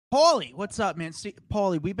Pauly, what's up, man? See,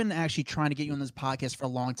 Pauly, we've been actually trying to get you on this podcast for a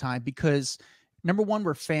long time because number one,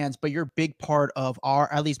 we're fans, but you're a big part of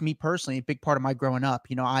our, at least me personally, a big part of my growing up.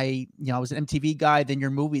 I was an MTV guy. Then your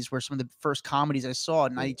movies were some of the first comedies I saw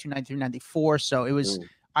in 92, 93, 94. So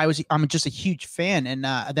I'm just a huge fan. And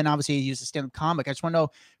then obviously you used a stand-up comic. I just want to know,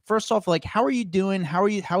 first off, like, how are you doing?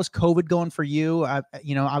 How's COVID going for you?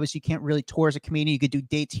 Obviously you can't really tour as a comedian. You could do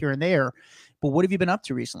dates here and there, but what have you been up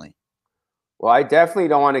to recently? Well, I definitely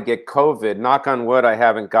don't want to get COVID. Knock on wood, I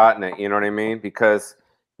haven't gotten it. You know what I mean? Because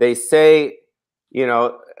they say,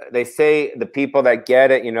 the people that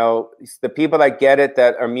get it, the people that get it,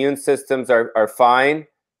 that immune systems are fine.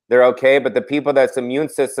 They're okay. But the people that's immune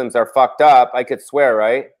systems are fucked up, I could swear,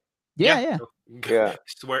 right? Yeah.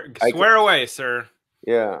 Swear away, sir.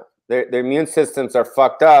 Yeah. Their immune systems are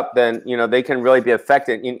fucked up, then, they can really be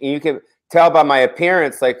affected. You can tell by my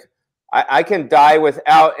appearance, like, I can die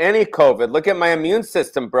without any COVID. Look at my immune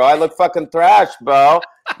system, bro. I look fucking trash, bro.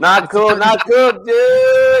 Not cool, not cool,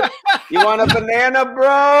 dude. You want a banana,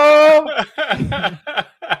 bro?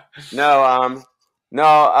 No,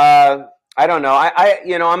 I don't know.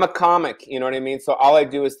 I'm a comic, you know what I mean? So all I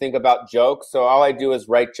do is think about jokes. So all I do is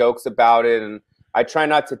write jokes about it. And I try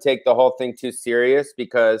not to take the whole thing too serious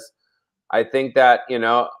because I think that,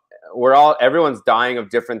 everyone's dying of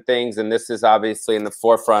different things. And this is obviously in the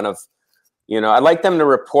forefront of, I'd like them to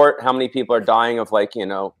report how many people are dying of, like,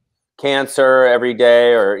 cancer every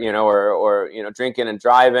day, or drinking and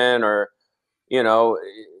driving, or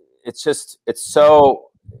it's just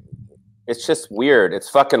weird. It's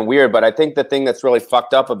fucking weird. But I think the thing that's really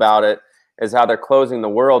fucked up about it is how they're closing the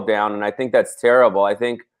world down, and I think that's terrible. I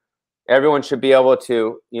think everyone should be able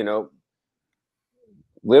to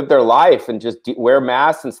live their life and just wear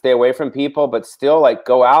masks and stay away from people, but still, like,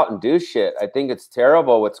 go out and do shit. I think it's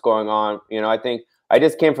terrible what's going on. I think I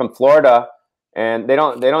just came from Florida, and they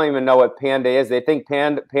don't even know what Panda is. They think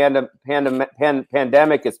pandemic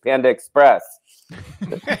is Panda Express.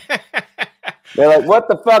 They're like, what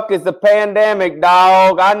the fuck is the pandemic,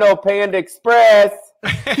 dog? I know Panda Express.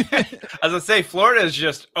 As I say, Florida is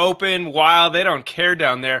just open, wild. They don't care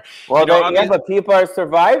down there. Well, but people are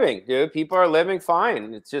surviving, dude. People are living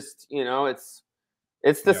fine. It's just, it's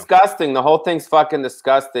disgusting. The whole thing's fucking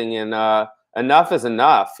disgusting, and enough is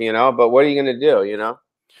enough, But what are you gonna do,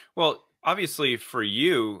 Well, obviously for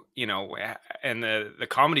you, and the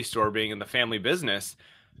Comedy Store being in the family business,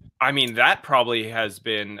 I mean, that probably has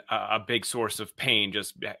been a big source of pain,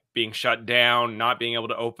 just being shut down, not being able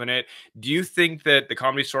to open it. Do you think that the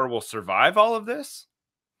Comedy Store will survive all of this?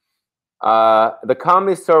 The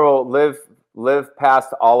Comedy Store will live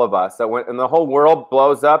past all of us. So when the whole world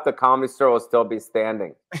blows up, the Comedy Store will still be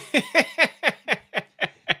standing.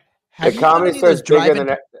 The Comedy Store is bigger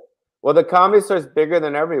than the Comedy Store is bigger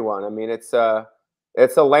than everyone. I mean, it's a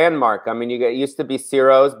landmark. I mean, it used to be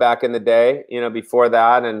Ciro's back in the day, before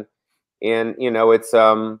that, and it's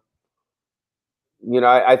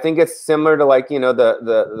I think it's similar to, like,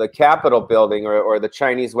 the Capitol building or the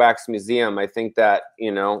Chinese Wax Museum. I think that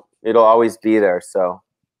it'll always be there. So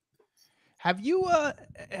have you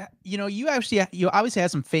you obviously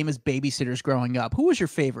had some famous babysitters growing up. Who was your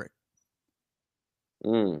favorite?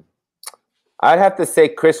 I'd have to say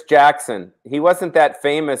Chris Jackson. He wasn't that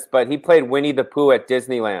famous, but he played Winnie the Pooh at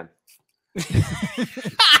Disneyland.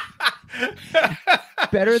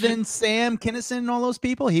 Better than Sam Kinison and all those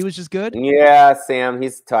people? He was just good? Yeah, Sam,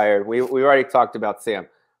 he's tired. We already talked about Sam.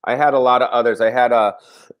 I had a lot of others. I had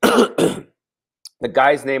the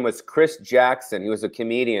guy's name was Chris Jackson. He was a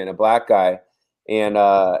comedian, a black guy, and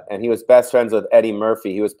he was best friends with Eddie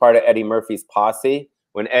Murphy. He was part of Eddie Murphy's posse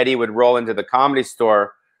when Eddie would roll into the Comedy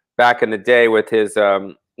Store back in the day with his,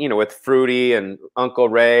 with Fruity and Uncle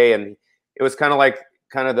Ray. And it was kind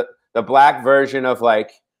of the black version of,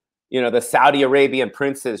 like, the Saudi Arabian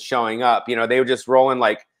princes showing up. They were just rolling,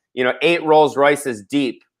 like, 8 Rolls Royces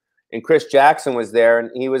deep. And Chris Jackson was there,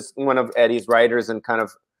 and he was one of Eddie's writers and kind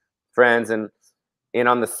of friends. And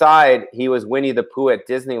on the side, he was Winnie the Pooh at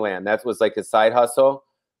Disneyland. That was like his side hustle.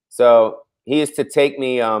 So he used to take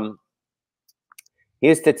me to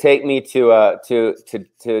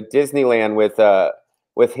Disneyland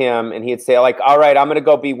with him, and he'd say, like, all right, I'm gonna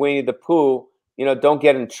go be Winnie the Pooh, don't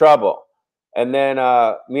get in trouble. And then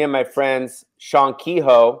me and my friends, Sean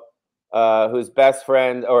Kehoe, whose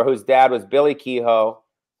dad was Billy Kehoe,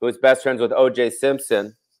 who was best friends with O.J.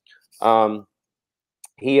 Simpson. Me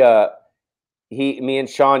and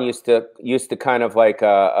Sean used to kind of like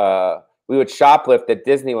we would shoplift at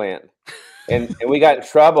Disneyland. And we got in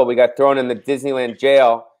trouble. We got thrown in the Disneyland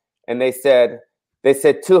jail, and they said,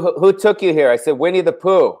 who took you here? I said, Winnie the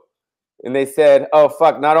Pooh. And they said, oh,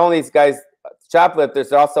 fuck, not only these guys shoplifters.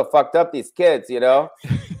 They're also fucked up, these kids, you know?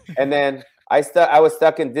 And then I was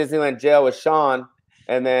stuck in Disneyland jail with Sean.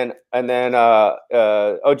 And then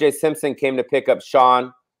O.J. Simpson came to pick up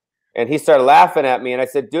Sean. And he started laughing at me. And I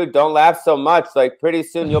said, dude, don't laugh so much. Like, pretty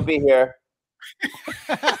soon you'll be here.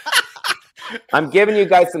 I'm giving you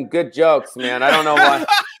guys some good jokes, man. I don't know why.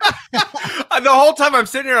 The whole time I'm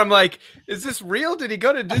sitting here, I'm like, is this real? Did he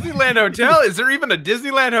go to Disneyland Hotel? Is there even a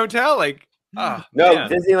Disneyland Hotel? Like, oh, no, man.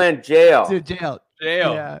 Disneyland jail. Dude, jail.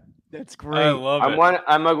 Yeah, that's great. I love it.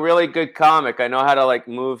 I'm a really good comic. I know how to like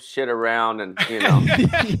move shit around, and you know.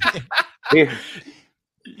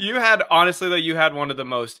 You had, honestly though, you had one of the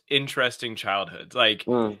most interesting childhoods. Like,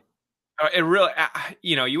 it really,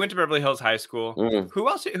 you know, you went to Beverly Hills High School. Who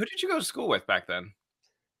did you go to school with back then?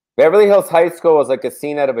 Beverly Hills High School was like a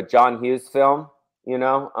scene out of a John Hughes film, you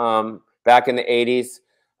know, back in the 80s.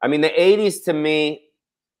 I mean, the 80s to me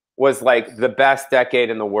was like the best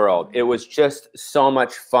decade in the world. It was just so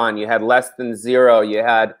much fun. You had Less Than Zero. You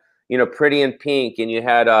had, you know, Pretty in Pink, and you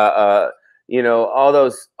had, you know, all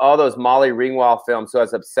those Molly Ringwald films, who I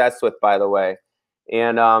was obsessed with, by the way.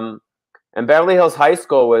 And Beverly Hills High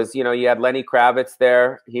School was, you know, you had Lenny Kravitz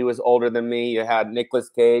there. He was older than me. You had Nicolas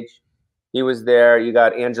Cage. He was there. You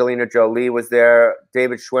got Angelina Jolie was there.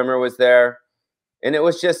 David Schwimmer was there. And it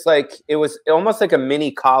was just like, it was almost like a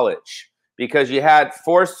mini college, because you had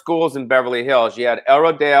 4 schools in Beverly Hills. You had El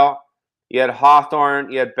Rodeo, you had Hawthorne,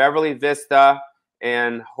 you had Beverly Vista,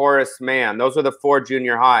 and Horace Mann. Those were the 4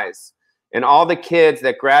 junior highs. And all the kids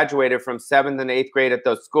that graduated from 7th and 8th grade at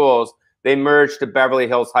those schools, they merged to Beverly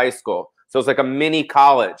Hills High School. So it's like a mini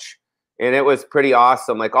college. And it was pretty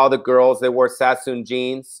awesome. Like, all the girls, they wore Sassoon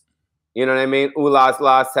jeans. You know what I mean? Ooh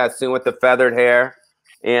la Sassoon with the feathered hair.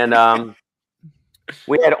 And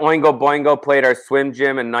we had Oingo Boingo played our swim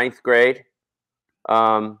gym in 9th grade.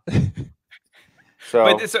 So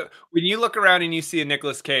when you look around and you see a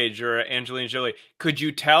Nicolas Cage or Angelina Jolie, could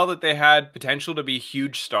you tell that they had potential to be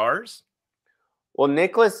huge stars? Well,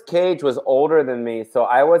 Nicolas Cage was older than me, so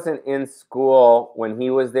I wasn't in school when he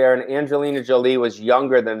was there, and Angelina Jolie was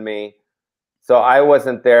younger than me, so I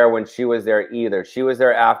wasn't there when she was there either. She was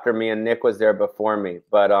there after me, and Nick was there before me.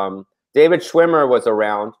 But David Schwimmer was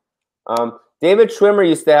around. David Schwimmer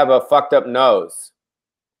used to have a fucked up nose.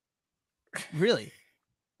 Really?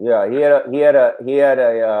 Yeah, he had a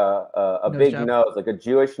big job. nose, like a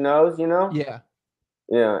Jewish nose, you know? Yeah.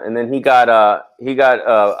 Yeah, and then he got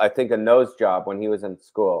I think a nose job when he was in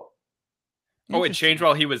school. Oh, it changed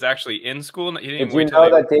while he was actually in school? He didn't Did you know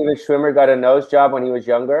that David Schwimmer got a nose job when he was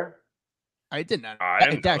younger? I did not. I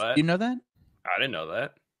didn't know that. Did you know that? I didn't know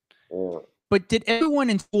that. Yeah. But did everyone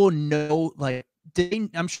in school know, like,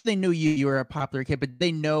 I'm sure they knew you were a popular kid, but did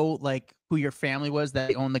they know, like, who your family was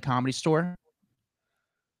that owned the Comedy Store?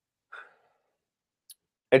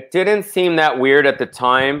 It didn't seem that weird at the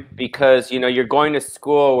time, because, you know, you're going to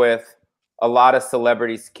school with a lot of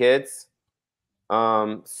celebrities' kids.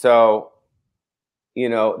 So, you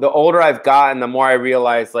know, the older I've gotten, the more I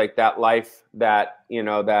realize, like, that life that, you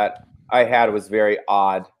know, that I had was very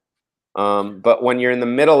odd. But when you're in the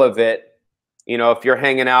middle of it, you know, if you're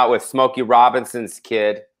hanging out with Smokey Robinson's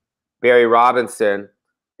kid, Barry Robinson,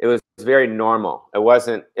 it was very normal. It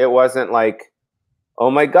wasn't like, oh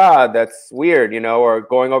my God, that's weird, you know, or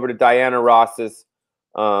going over to Diana Ross's,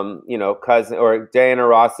 you know, cousin, or Diana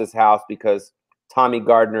Ross's house because Tommy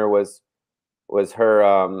Gardner was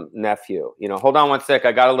her nephew. You know, hold on one sec.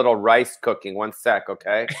 I got a little rice cooking. 1 sec,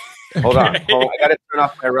 okay? Hold on. I got to turn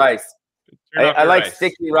off my rice. I like rice.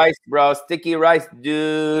 Sticky rice, bro. Sticky rice,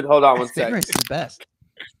 dude. Hold on 1 sec. Sticky rice is the best.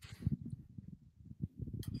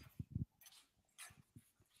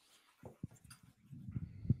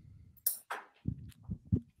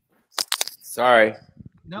 Sorry.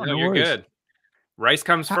 No, you're good. Rice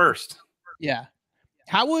comes first. Yeah.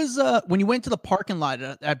 How was when you went to the parking lot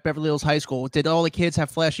at Beverly Hills High School? Did all the kids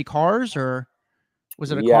have flashy cars, or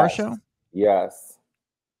was it a car show? Yes.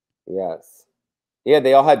 Yeah,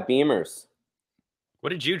 they all had Beamers. What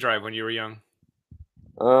did you drive when you were young?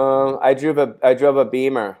 I drove a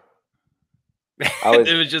Beamer.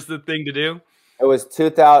 It was just the thing to do. It was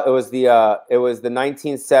 2000. It was the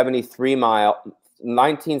 1973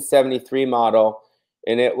 model,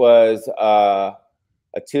 and it was a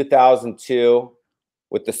 2002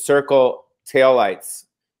 with the circle taillights,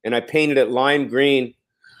 and I painted it lime green,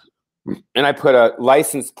 and I put a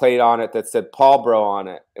license plate on it that said Paul Bro on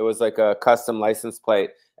it. It was like a custom license plate.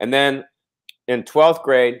 And then in 12th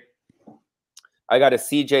grade, I got a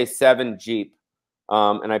CJ7 Jeep,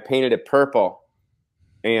 and I painted it purple,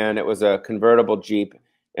 and it was a convertible Jeep,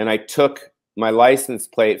 and I took my license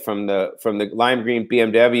plate from the lime green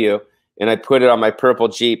BMW, and I put it on my purple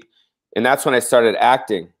Jeep, And that's when I started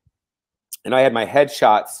acting. And I had my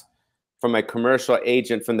headshots from my commercial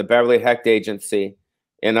agent from the Beverly Hecht agency.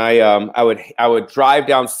 And I would drive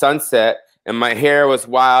down Sunset and my hair was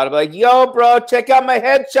wild. I'd be like, yo, bro, check out my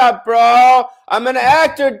headshot, bro. I'm an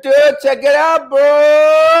actor, dude. Check it out,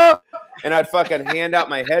 bro. And I'd fucking hand out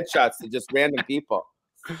my headshots to just random people.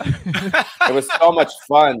 It was so much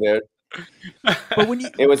fun, dude. But when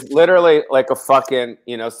it was literally like a fucking,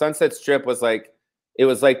 you know, Sunset Strip was like, it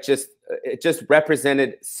was like it just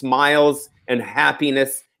represented smiles and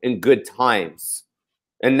happiness and good times.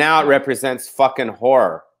 And now it represents fucking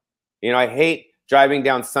horror. You know, I hate driving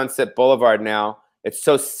down Sunset Boulevard now. It's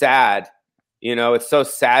so sad. You know, it's so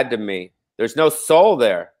sad to me. There's no soul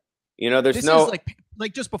there. You know, there's no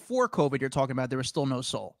like just before COVID, you're talking about there was still no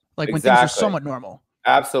soul. Like exactly. When things are somewhat normal.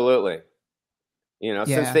 Absolutely. You know,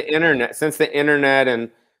 since the internet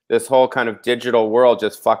and this whole kind of digital world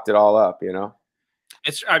just fucked it all up, you know?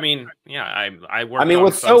 I mean, yeah, I work. I mean,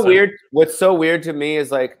 what's so weird to me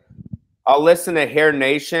is like, I'll listen to Hair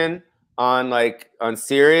Nation on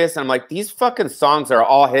Sirius, and I'm like, these fucking songs are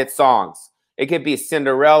all hit songs. It could be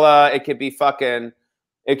Cinderella, it could be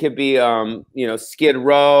you know, Skid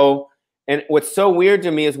Row. And what's so weird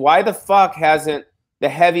to me is why the fuck hasn't the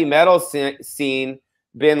heavy metal scene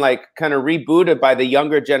been like kind of rebooted by the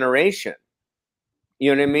younger generation?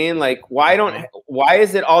 You know what I mean? Like, why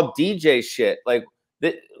is it all DJ shit? Like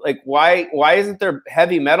why isn't there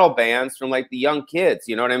heavy metal bands from like the young kids?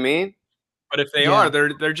 You know what I mean? But if they are,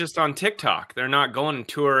 they're just on TikTok. They're not going and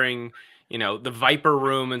touring, you know, the Viper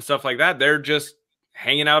Room and stuff like that. They're just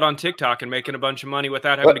hanging out on TikTok and making a bunch of money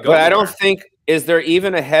without having to go. But I don't think is there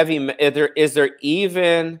even a heavy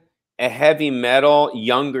metal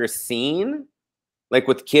younger scene? Like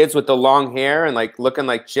with kids with the long hair and like looking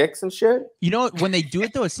like chicks and shit. You know, when they do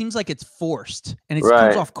it though, it seems like it's forced and it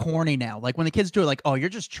comes off corny now. Like when the kids do it, like, oh, you're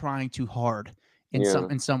just trying too hard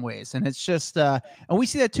in some ways, and it's just and we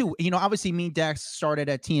see that too. You know, obviously, me and Dax started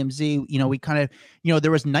at TMZ. You know, we kind of, you know,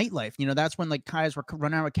 there was nightlife. You know, that's when like guys were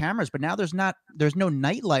running out with cameras, but now there's no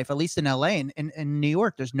nightlife. At least in LA and in New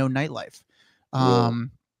York, there's no nightlife.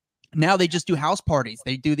 Now they just do house parties.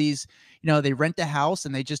 They do these, you know, they rent a house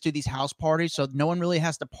and they just do these house parties. So no one really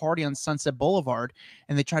has to party on Sunset Boulevard,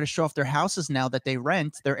 and they try to show off their houses now that they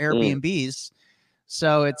rent, their Airbnbs.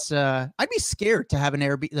 So it's, I'd be scared to have an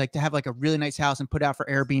Airbnb, like to have like a really nice house and put out for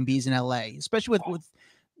Airbnbs in LA, especially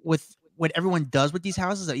with what everyone does with these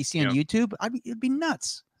houses that you see on YouTube. It'd be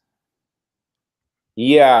nuts.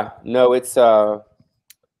 Yeah, no, it's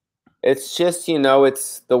just, you know,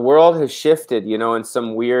 the world has shifted, you know, in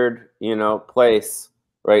some weird, you know, place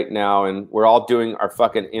right now. And we're all doing our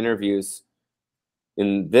fucking interviews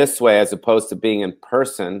in this way, as opposed to being in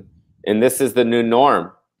person. And this is the new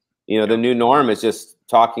norm. You know, the new norm is just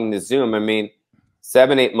talking to Zoom. I mean,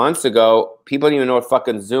 7-8 months ago, people didn't even know what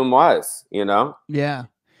fucking Zoom was, you know? Yeah.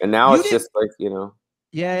 And now it's just like, you know.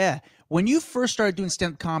 Yeah, yeah. When you first started doing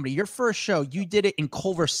stand-up comedy, your first show, you did it in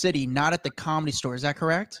Culver City, not at the Comedy Store. Is that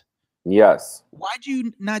correct? Yes. Why'd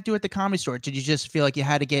you not do it at the Comedy Store? Did you just feel like you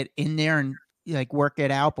had to get in there and like work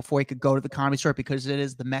it out before you could go to the Comedy Store because it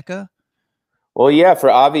is the Mecca? Well, yeah, for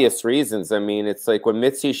obvious reasons. I mean, it's like when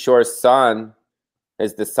Mitzi Shore's son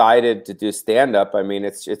has decided to do stand-up, I mean,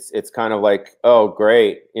 it's kind of like, oh,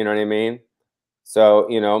 great. You know what I mean? So,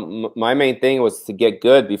 you know, my main thing was to get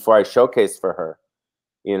good before I showcased for her,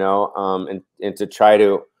 you know, and to try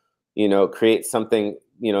to, you know, create something,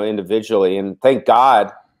 you know, individually. And thank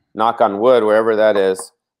God, knock on wood, wherever that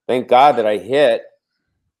is, thank God that I hit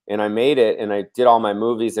and I made it and I did all my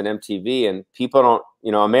movies and MTV, and people don't,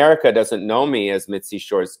 you know, America doesn't know me as Mitzi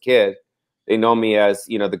Shore's kid. They know me as,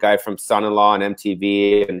 you know, the guy from Son-in-Law and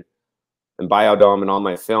MTV and Biodome and all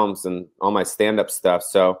my films and all my stand-up stuff.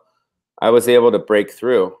 So I was able to break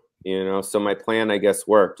through, you know, so my plan, I guess,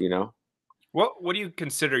 worked, you know. What do you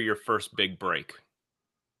consider your first big break?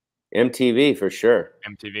 MTV, for sure.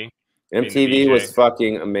 MTV was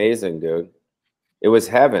fucking amazing, dude. It was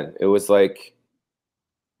heaven. It was like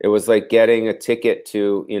getting a ticket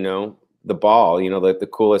to, you know, the ball, you know, like the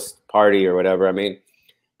coolest party or whatever. I mean,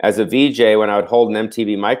 as a VJ, when I would hold an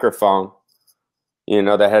MTV microphone, you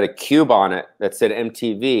know, that had a cube on it that said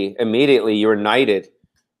MTV, immediately you were knighted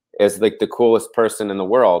as like the coolest person in the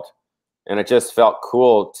world. And it just felt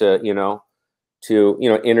cool to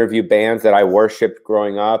interview bands that I worshiped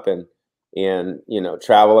growing up and you know,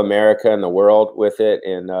 travel America and the world with it.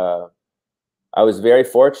 And I was very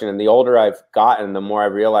fortunate. And the older I've gotten, the more I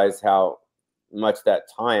realized how much that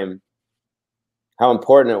time, how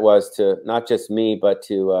important it was to not just me, but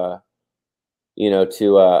to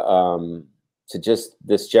just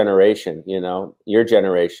this generation, you know, your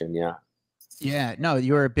generation. Yeah. Yeah, no,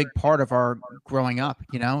 you were a big part of our growing up.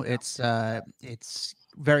 You know, it's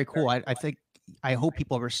very cool. I think I hope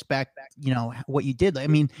people respect, you know, what you did. I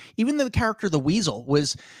mean, even the character the Weasel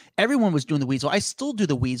was, everyone was doing the Weasel. I still do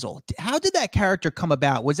the Weasel. How did that character come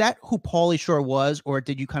about? Was that who Pauly Shore was, or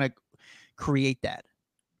did you kind of create that?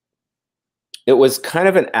 It was kind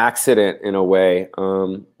of an accident in a way.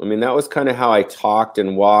 I mean, that was kind of how I talked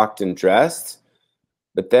and walked and dressed.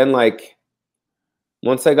 But then, like,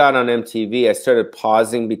 once I got on MTV, I started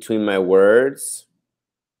pausing between my words.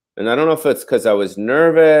 And I don't know if it's because I was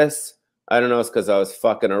nervous. I don't know if it's because I was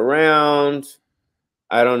fucking around.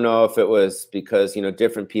 I don't know if it was because, you know,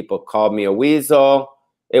 different people called me a weasel.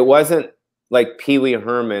 It wasn't like Pee Wee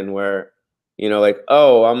Herman where, you know, like,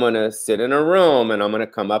 oh, I'm going to sit in a room and I'm going to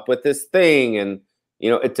come up with this thing. And, you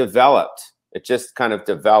know, it developed. It just kind of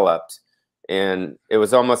developed. And it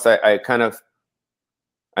was almost, I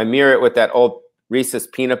mirror it with that old Reese's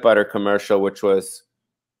peanut butter commercial, which was,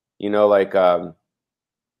 you know, like,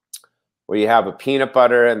 where you have a peanut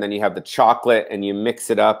butter and then you have the chocolate and you mix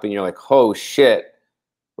it up and you're like, oh shit,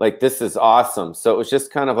 like this is awesome. So it was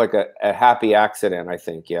just kind of like a happy accident, I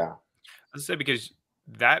think. Yeah. I would say because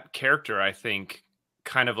that character, I think,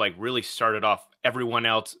 kind of like really started off everyone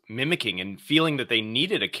else mimicking and feeling that they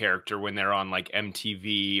needed a character when they're on like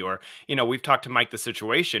MTV or, you know, we've talked to Mike the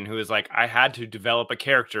Situation, who is like, I had to develop a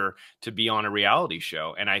character to be on a reality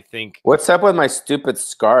show. And I think What's up with my stupid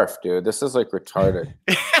scarf, dude? This is like retarded.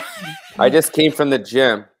 I just came from the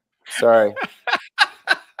gym. Sorry.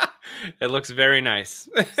 It looks very nice.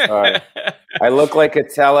 Sorry. I look like a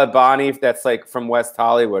Talibani that's like from West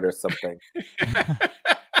Hollywood or something.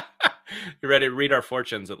 You ready to read our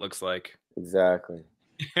fortunes, it looks like. Exactly.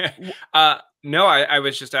 No, I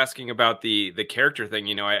was just asking about the character thing.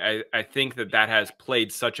 You know, I think that has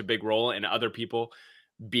played such a big role in other people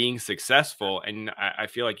being successful. And I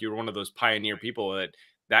feel like you're one of those pioneer people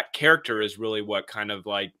that character is really what kind of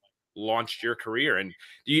like launched your career. And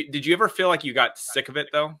did you ever feel like you got sick of it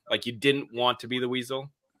though? Like you didn't want to be the Weasel?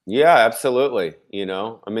 Yeah, absolutely. You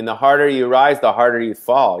know, I mean, the harder you rise, the harder you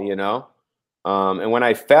fall, you know? And when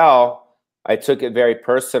I fell, I took it very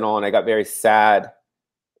personal and I got very sad.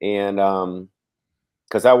 And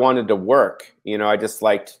because I wanted to work, you know, I just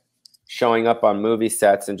liked showing up on movie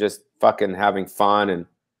sets and just fucking having fun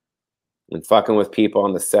and fucking with people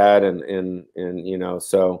on the set and you know,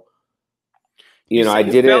 so you know, I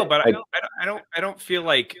did fell, it. but I don't feel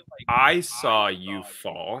like I saw you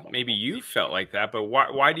fall. Maybe you felt like that, but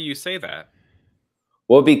why do you say that?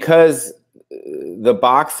 Well, because the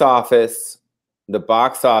box office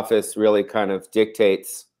really kind of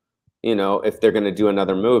dictates, you know, if they're going to do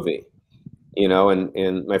another movie, you know,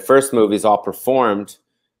 and my first movies all performed.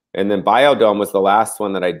 And then Biodome was the last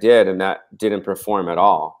one that I did. And that didn't perform at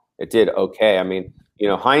all. It did okay. I mean, you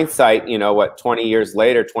know, hindsight, you know, what, 20 years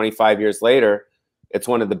later, 25 years later, it's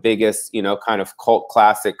one of the biggest, you know, kind of cult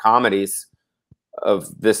classic comedies of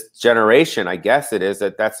this generation. I guess it is.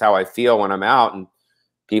 That's how I feel when I'm out and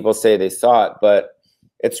people say they saw it. But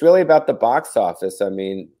it's really about the box office. I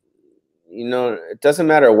mean, you know, it doesn't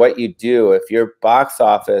matter what you do. If your box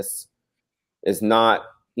office is not,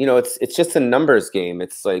 you know, it's just a numbers game.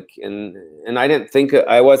 It's like, and I didn't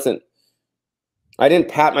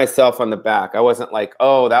pat myself on the back. I wasn't like,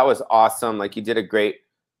 oh, that was awesome. Like that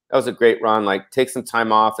was a great run. Like take some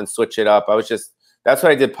time off and switch it up. That's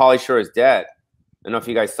what I did. Pauly Shore is Dead. I don't know if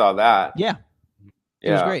you guys saw that. Yeah.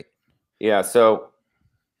 It was great. Yeah. So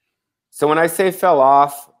when I say fell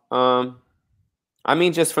off, I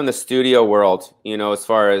mean, just from the studio world, you know, as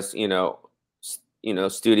far as, you know,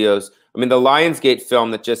 studios. I mean, the Lionsgate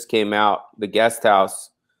film that just came out, The Guest House,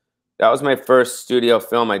 that was my first studio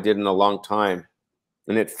film I did in a long time.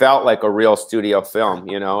 And it felt like a real studio film,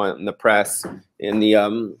 you know, and the press and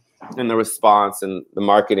the response and the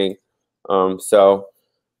marketing. So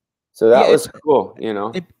that was cool, you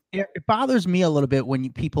know. It bothers me a little bit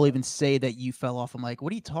when people even say that you fell off. I'm like,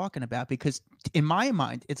 what are you talking about? Because in my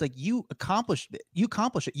mind, it's like you accomplished it. You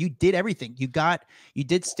accomplished it. You did everything. You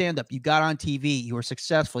did stand up. You got on TV. You were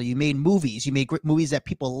successful. You made movies. You made great movies that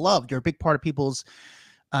people loved. You're a big part of people's,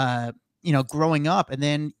 you know, growing up. And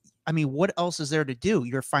then, I mean, what else is there to do?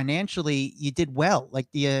 You're financially, you did well. Like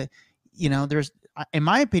you know, in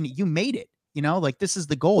my opinion, you made it. You know, like this is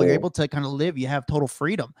the goal. You're able to kind of live. You have total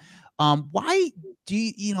freedom. Why do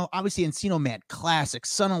you know, obviously Encino Man, classic,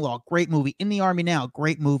 Son-in-Law, great movie, In the Army Now,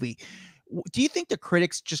 great movie. Do you think the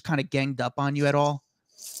critics just kind of ganged up on you at all?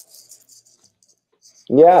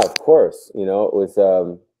 Yeah, of course. You know, it was,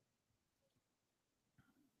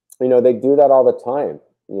 you know, they do that all the time.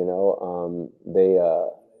 You know, they,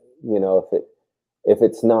 you know, if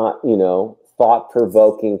it's not, you know,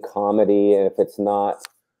 thought-provoking comedy, and if it's not,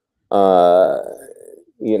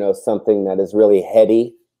 you know, something that is really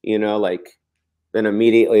heady, you know, like, then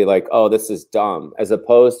immediately like, oh, this is dumb, as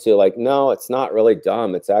opposed to like, no, it's not really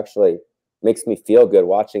dumb. It's actually makes me feel good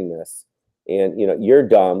watching this. And, you know, you're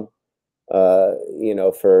dumb, you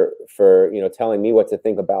know, for, you know, telling me what to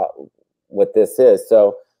think about what this is.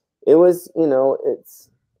 So it was, you know, it's,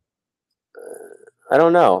 I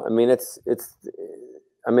don't know. I mean,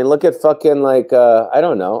 I mean, look at fucking like, I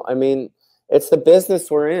don't know. I mean, it's the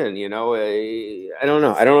business we're in, you know. I don't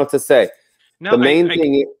know. I don't know what to say. No, The main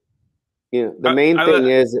thing, you know, the main thing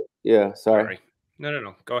is, yeah, sorry.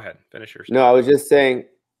 No. Go ahead. Finish your No, I was just saying,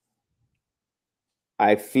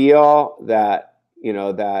 I feel that, you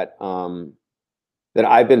know, that, that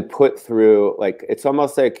I've been put through, like, it's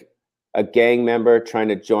almost like a gang member trying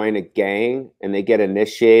to join a gang, and they get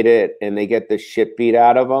initiated and they get the shit beat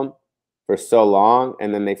out of them for so long,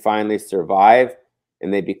 and then they finally survive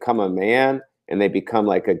and they become a man, and they become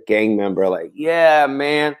like a gang member, like, yeah,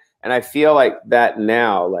 man. And I feel like that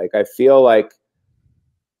now. Like, I feel like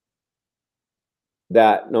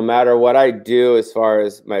that no matter what I do as far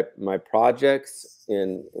as my projects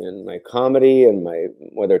in my comedy and my,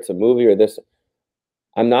 whether it's a movie or this,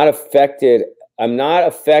 I'm not affected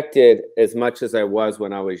as much as I was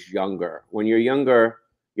when I was younger. When you're younger,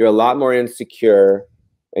 you're a lot more insecure,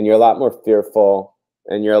 and you're a lot more fearful,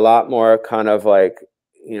 and you're a lot more kind of like,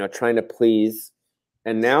 you know, trying to please.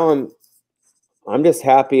 And now I'm just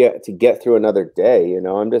happy to get through another day, you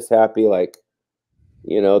know. I'm just happy, like,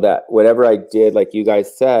 you know, that whatever I did, like you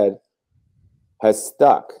guys said, has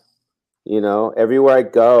stuck. You know, everywhere I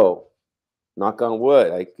go, knock on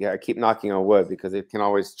wood. I keep knocking on wood because it can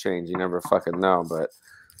always change. You never fucking know. But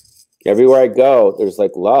everywhere I go, there's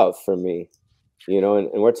like love for me, you know, and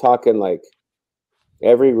we're talking like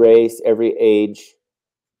every race, every age.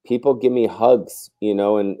 People give me hugs, you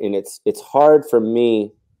know, and it's hard for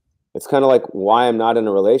me. It's kind of like why I'm not in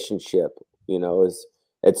a relationship, you know, is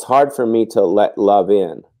it's hard for me to let love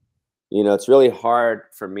in. You know, it's really hard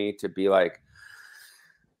for me to be like,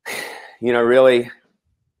 you know, really,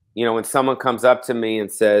 you know, when someone comes up to me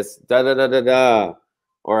and says, da, da, da, da, da,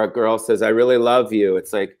 or a girl says, I really love you.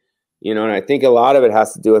 It's like, you know, and I think a lot of it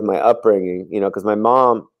has to do with my upbringing, you know, because my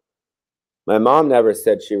mom never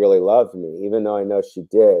said she really loved me, even though I know she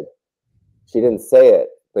did. She didn't say it,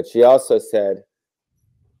 but she also said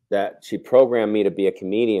that she programmed me to be a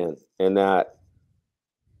comedian, and that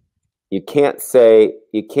you can't say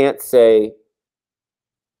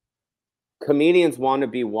comedians want to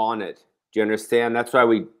be wanted. Do you understand? That's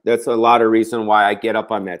a lot of reason why I get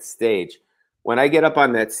up on that stage. When I get up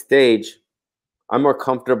on that stage, I'm more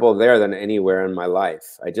comfortable there than anywhere in my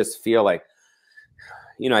life. I just feel like,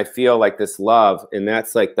 you know, I feel like this love, and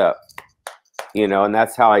that's like the, you know, and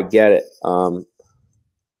that's how I get it.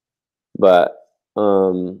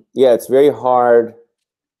 Yeah, it's very hard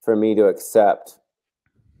for me to accept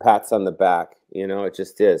pats on the back. You know, it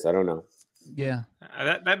just is. I don't know. Yeah.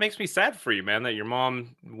 That makes me sad for you, man, that your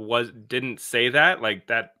mom didn't say that. Like,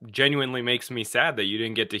 that genuinely makes me sad that you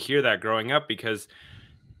didn't get to hear that growing up, because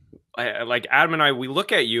like Adam and I, we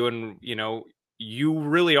look at you and, you know, you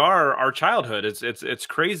really are our childhood. It's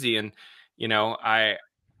crazy. And, you know, I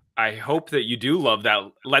hope that you do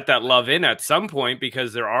let that love in at some point,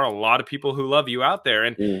 because there are a lot of people who love you out there.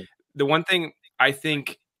 And the one thing I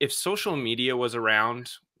think, if social media was around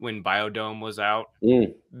when Biodome was out,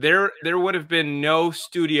 there would have been no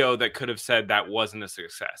studio that could have said that wasn't a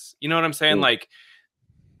success. You know what I'm saying? Like,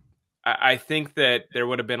 I think that there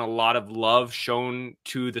would have been a lot of love shown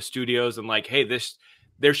to the studios, and like, hey,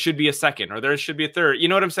 there should be a second, or there should be a third. You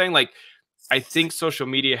know what I'm saying? Like, I think social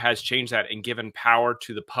media has changed that and given power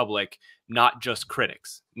to the public, not just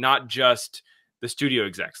critics, not just the studio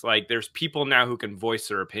execs. Like, there's people now who can voice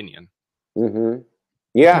their opinion.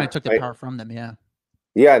 Yeah, kind of took the power from them. Yeah.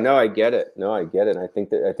 Yeah, no, I get it. No, I get it. I think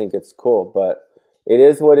it's cool, but it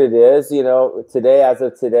is what it is. You know, today, as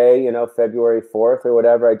of today, you know, February 4th or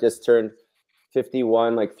whatever, I just turned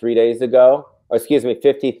 51 like 3 days ago. Or excuse me,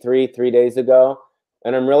 53 3 days ago.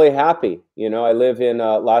 And I'm really happy. You know, I live in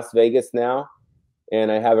Las Vegas now,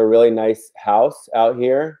 and I have a really nice house out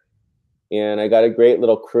here, and I got a great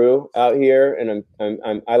little crew out here, and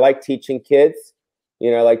I like teaching kids.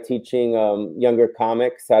 You know, I like teaching younger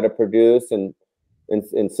comics how to produce and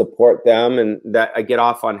support them, and that I get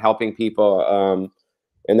off on helping people.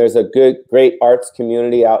 And there's a great arts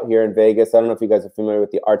community out here in Vegas. I don't know if you guys are familiar with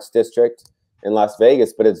the Arts District in Las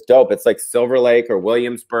Vegas, but it's dope. It's like Silver Lake or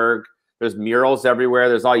Williamsburg. There's murals everywhere.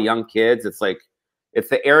 There's all young kids. It's like, it's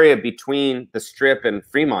the area between the Strip and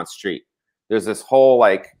Fremont Street. There's this whole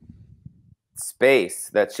like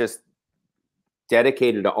space that's just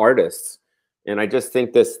dedicated to artists. And I just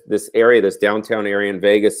think this area, this downtown area in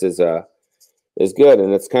Vegas is good.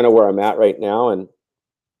 And it's kind of where I'm at right now. And,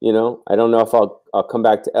 you know, I don't know if I'll come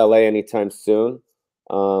back to LA anytime soon.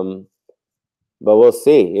 But we'll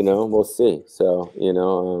see, you know, we'll see. So, you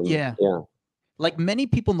know, yeah. Like many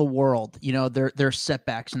people in the world, you know, there's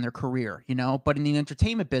setbacks in their career, you know, but in the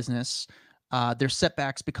entertainment business, their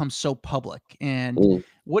setbacks become so public. And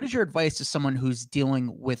what is your advice to someone who's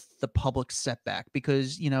dealing with the public setback?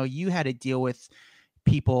 Because, you know, you had to deal with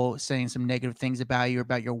people saying some negative things about you,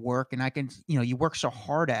 about your work. And I can, you know, you work so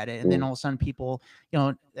hard at it. And then all of a sudden people, you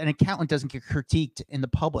know, an accountant doesn't get critiqued in the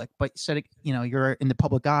public, but said, you know, you're in the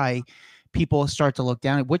public eye, people start to look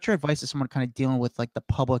down. What's your advice to someone kind of dealing with like the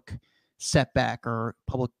public setback or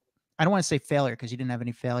public, I don't want to say failure because you didn't have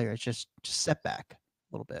any failure. It's just setback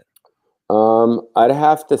a little bit. I'd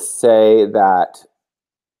have to say that,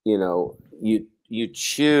 you know, you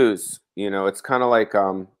choose, you know, it's kind of like,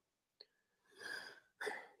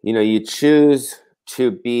 you know, you choose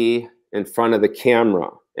to be in front of the camera.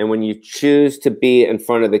 And when you choose to be in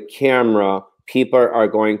front of the camera, people are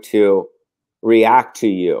going to react to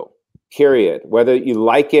you, period, whether you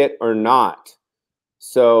like it or not.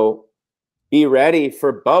 So be ready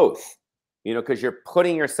for both, you know, because you're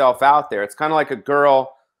putting yourself out there. It's kind of like a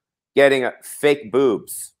girl getting fake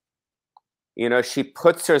boobs. You know, she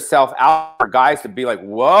puts herself out for guys to be like,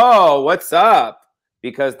 whoa, what's up?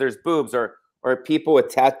 Because there's boobs, or people with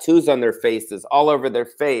tattoos on their faces, all over their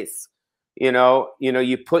face. You know,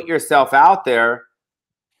 you put yourself out there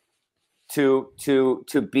to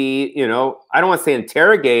be, you know, I don't want to say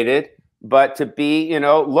interrogated, but to be, you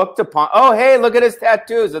know, looked upon. Oh, hey, look at his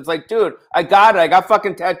tattoos. It's like, dude, I got it. I got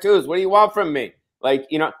fucking tattoos. What do you want from me? Like,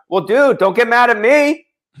 you know, well, dude, don't get mad at me.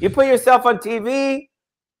 You put yourself on TV.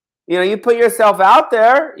 You know, you put yourself out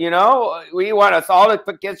there. You know, we want us all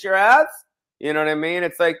to kiss your ass. You know what I mean?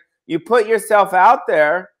 It's like you put yourself out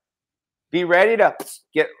there. Be ready to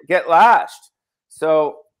get lashed.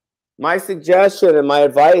 So my suggestion and my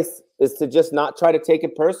advice is to just not try to take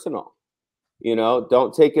it personal. You know,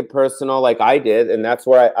 don't take it personal like I did, and that's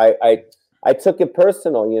where I took it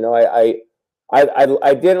personal. You know, I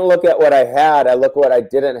didn't look at what I had. I look at what I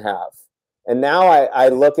didn't have, and now I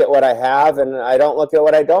look at what I have, and I don't look at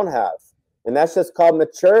what I don't have, and that's just called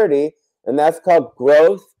maturity, and that's called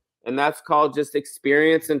growth, and that's called just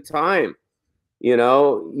experience and time. You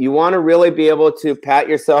know, you want to really be able to pat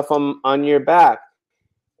yourself on your back,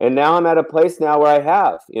 and now I'm at a place now where I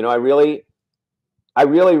have. You know, I really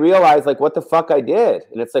realized like what the fuck I did.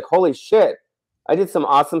 And it's like, holy shit, I did some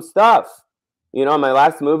awesome stuff. You know, my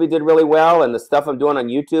last movie did really well. And the stuff I'm doing on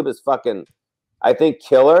YouTube is fucking, I think,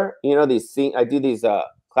 killer. You know, I do these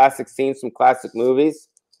classic scenes from classic movies.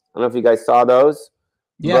 I don't know if you guys saw those.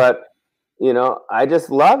 Yeah. But, you know, I just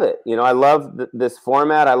love it. You know, I love this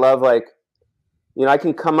format. I love like, you know, I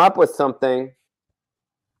can come up with something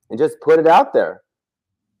and just put it out there.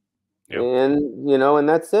 Yep. And, you know, and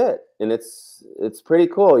that's it. And it's pretty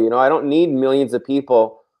cool. You know, I don't need millions of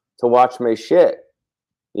people to watch my shit,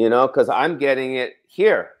 you know, because I'm getting it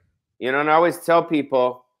here. You know, and I always tell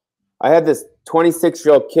people, I had this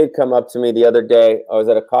 26-year-old kid come up to me the other day. I was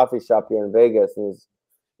at a coffee shop here in Vegas, and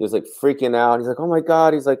he was like freaking out. He's like, oh my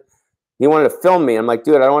God. He's like, he wanted to film me. I'm like,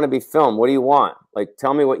 dude, I don't want to be filmed. What do you want? Like,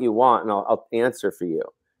 tell me what you want, and I'll answer for you.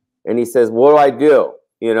 And he says, what do I do?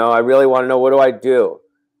 You know, I really want to know, what do I do?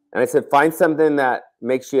 And I said, find something that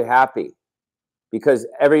makes you happy, because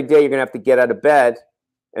every day you're going to have to get out of bed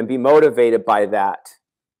and be motivated by that.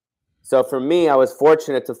 So for me, I was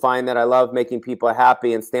fortunate to find that I love making people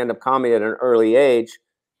happy and stand-up comedy at an early age,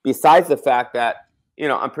 besides the fact that, you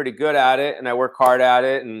know, I'm pretty good at it and I work hard at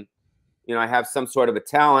it, and, you know, I have some sort of a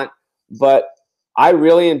talent. But I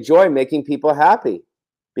really enjoy making people happy,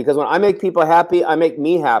 because when I make people happy, I make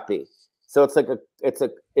me happy. So it's like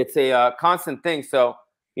it's a constant thing. So,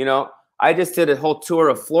 you know, I just did a whole tour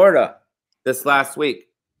of Florida this last week.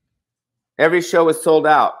 Every show was sold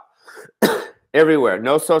out. Everywhere.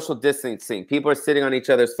 No social distancing. People are sitting on each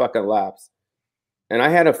other's fucking laps. And I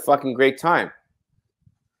had a fucking great time.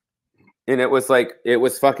 And it was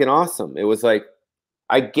fucking awesome. It was like,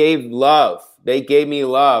 I gave love. They gave me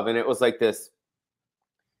love. And it was like this.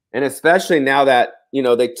 And especially now that, you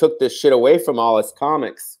know, they took this shit away from all us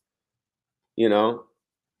comics, you know,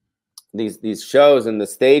 these shows and the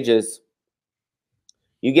stages,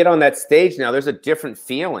 you get on that stage now, there's a different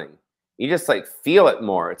feeling. You just like feel it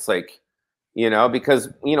more. It's like, you know, because,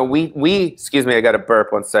 you know, we excuse me, I got to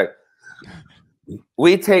burp 1 sec.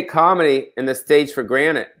 We take comedy and the stage for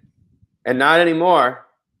granted, and not anymore.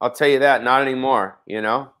 I'll tell you that, not anymore, you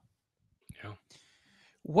know? Yeah.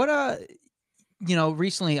 What, you know,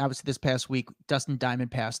 recently, obviously this past week, Dustin Diamond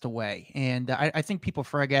passed away. And I think people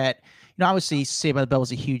forget, you know, obviously Saved by the Bell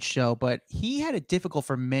was a huge show, but he had it difficult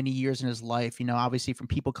for many years in his life, you know, obviously from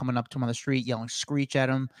people coming up to him on the street, yelling Screech at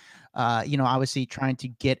him, you know, obviously trying to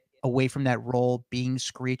get away from that role being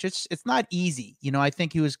Screech. It's not easy. You know, I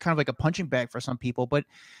think he was kind of like a punching bag for some people, but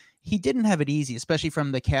he didn't have it easy, especially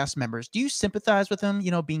from the cast members. Do you sympathize with him, you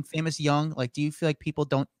know, being famous young? Like, do you feel like people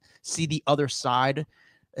don't see the other side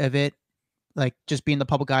of it? Like just being the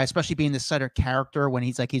public guy, especially being the center character when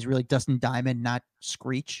he's like, he's really Dustin Diamond, not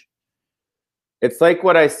Screech. It's like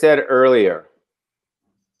what I said earlier.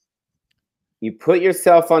 You put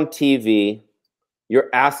yourself on TV, you're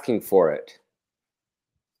asking for it.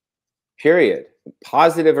 Period.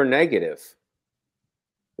 Positive or negative.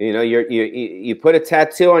 You know, you put a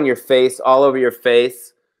tattoo on your face, all over your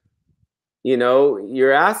face, you know,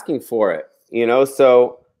 you're asking for it, you know,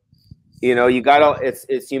 so you know, you gotta.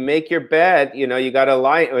 It's you make your bed. You know, you gotta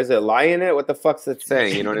lie. Is it lie in it? What the fuck's it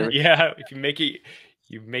saying? You know what I mean? Yeah. If you make it,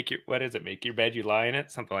 you make it. What is it? Make your bed, you lie in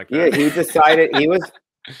it. Something like that. Yeah. He decided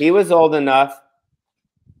he was old enough.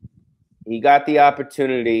 He got the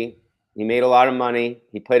opportunity. He made a lot of money.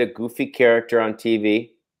 He played a goofy character on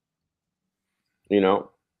TV. You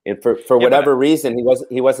know, and for whatever reason,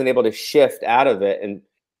 he wasn't able to shift out of it and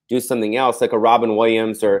do something else, like a Robin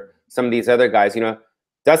Williams or some of these other guys. You know.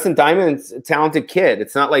 Dustin Diamond's a talented kid.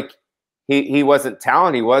 It's not like he wasn't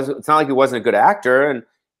talented. It's not like he wasn't a good actor.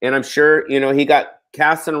 And I'm sure, you know, he got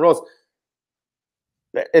cast in roles.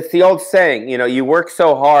 It's the old saying, you know, you work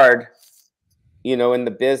so hard, you know, in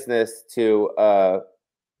the business to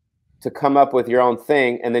come up with your own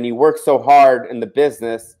thing, and then you work so hard in the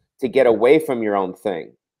business to get away from your own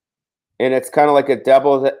thing. And it's kind of like a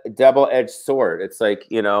double-edged sword. It's like,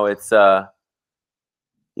 you know, it's you know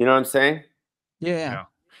what I'm saying? Yeah.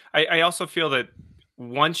 I also feel that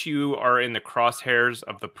once you are in the crosshairs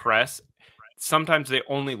of the press, sometimes they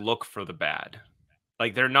only look for the bad.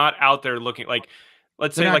 Like they're not out there looking like,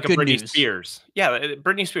 let's say like a Britney Spears. Yeah,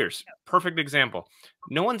 Britney Spears, perfect example.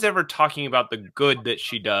 No one's ever talking about the good that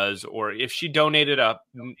she does, or if she donated $1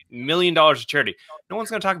 million to charity. No one's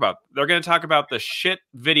going to talk about. They're going to talk about the shit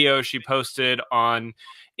video she posted on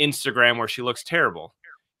Instagram where she looks terrible.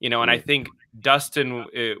 You know, and I think Dustin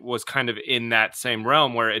was kind of in that same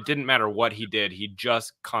realm where it didn't matter what he did. He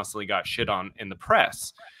just constantly got shit on in the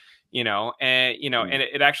press, you know, and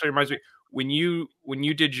it actually reminds me when you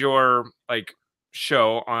did your like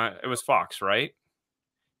show on, it was Fox, right?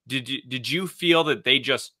 Did you feel that they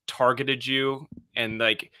just targeted you and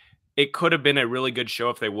like it could have been a really good show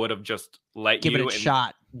if they would have just let you given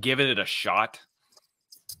it a shot?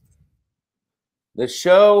 The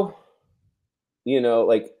show, you know,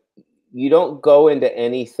 like you don't go into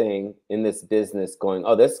anything in this business going,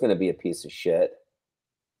 oh, this is going to be a piece of shit.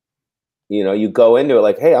 You know, you go into it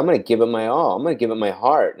like, hey, I'm going to give it my all. I'm going to give it my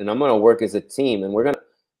heart, and I'm going to work as a team, and we're going to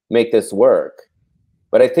make this work.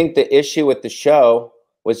 But I think the issue with the show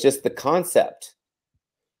was just the concept.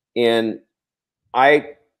 And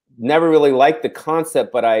I never really liked the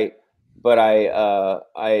concept, but I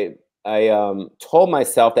told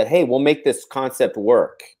myself that, hey, we'll make this concept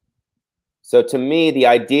work. So to me, the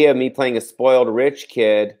idea of me playing a spoiled rich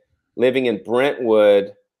kid living in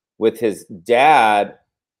Brentwood with his dad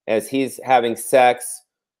as he's having sex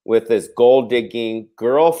with his gold digging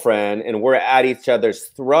girlfriend and we're at each other's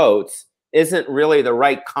throats isn't really the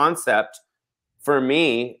right concept for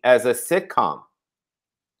me as a sitcom.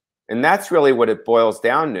 And that's really what it boils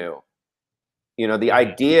down to. You know, the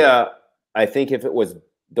idea, I think if it was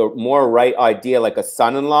the more right idea, like a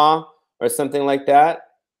son-in-law or something like that,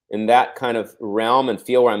 in that kind of realm and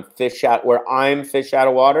feel where I'm fish out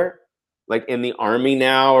of water, like in the army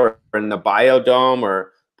now or in the biodome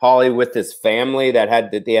or Pauly with his family they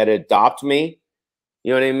had to adopt me.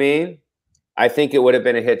 You know what I mean? I think it would have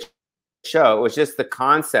been a hit show. It was just the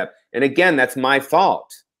concept. And again, that's my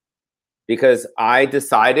fault because I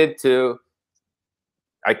decided to,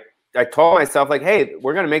 I told myself like, hey,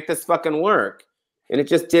 we're going to make this fucking work. And it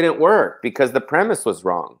just didn't work because the premise was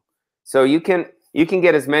wrong. So you can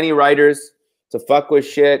get as many writers to fuck with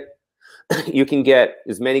shit. You can get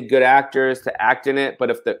as many good actors to act in it.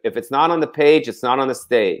 But if it's not on the page, it's not on the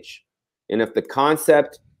stage. And if the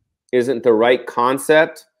concept isn't the right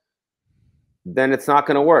concept, then it's not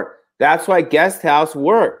going to work. That's why Guest House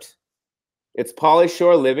worked. It's Pauly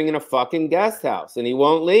Shore living in a fucking guest house, and he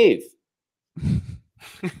won't leave.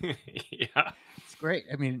 Yeah, it's great.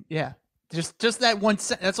 I mean, yeah, just that one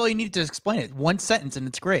sentence. That's all you need to explain it. One sentence, and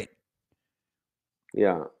it's great.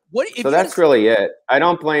 Yeah. So that's really it. I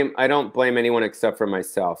don't blame anyone except for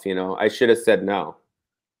myself. You know, I should have said no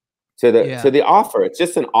to the offer. It's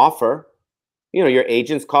just an offer. you know, your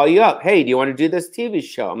agents call you up. Hey, do you want to do this TV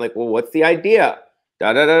show? I'm like, well, what's the idea?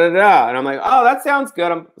 Da da da da da. And I'm like, oh, that sounds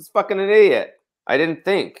good. I'm fucking an idiot. I didn't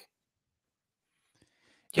think.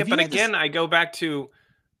 Yeah, but again, I go back to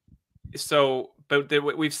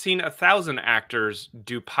we've seen 1,000 actors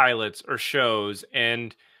do pilots or shows,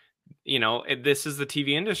 and you know, this is the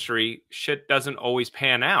TV industry. Shit doesn't always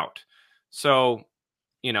pan out. So,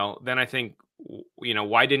 you know, then I think, you know,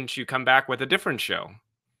 why didn't you come back with a different show?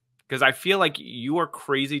 Because I feel like you are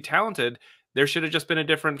crazy talented. There should have just been a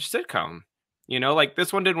different sitcom. You know, like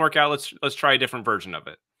this one didn't work out. Let's try a different version of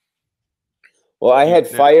it. Well, I had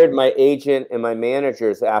fired my agent and my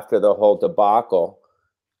managers after the whole debacle,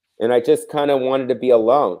 and I just kind of wanted to be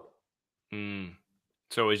alone.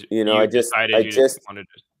 So, you know, I just wanted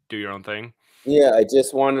to do your own thing. Yeah, I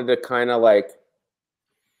just wanted to kind of like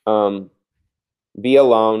be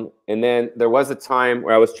alone. And then there was a time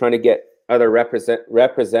where I was trying to get other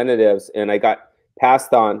representatives, and I got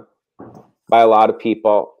passed on by a lot of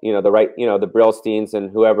people. You know, the Brillsteins and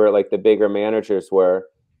whoever, like the bigger managers were,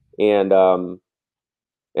 and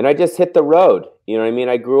I just hit the road. You know what I mean?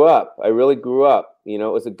 I grew up. I really grew up. You know,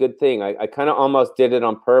 it was a good thing. I kind of almost did it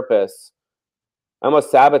on purpose. I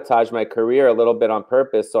almost sabotaged my career a little bit on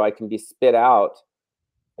purpose so I can be spit out,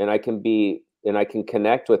 and I can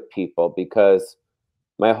connect with people, because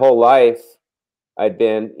my whole life I'd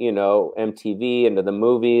been, you know, MTV, into the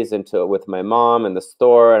movies, with my mom in the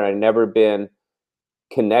store, and I'd never been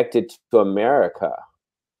connected to America.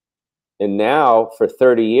 And now for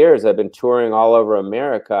 30 years, I've been touring all over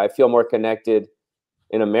America. I feel more connected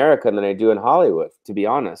in America than I do in Hollywood, to be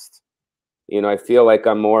honest. You know, I feel like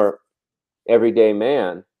I'm more everyday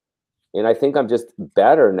man, and I think I'm just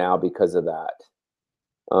better now because of that.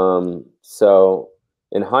 So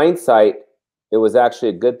in hindsight, it was actually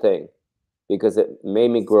a good thing, because it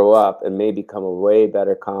made me grow up and made me become a way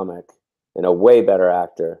better comic and a way better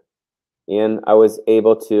actor. And I was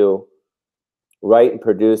able to write and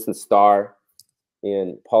produce and star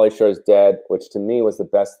in Pauly Shore's Dead, which to me was the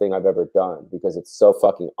best thing I've ever done, because it's so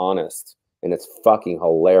fucking honest and it's fucking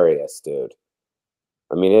hilarious, dude.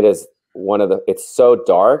 I mean, it is it's so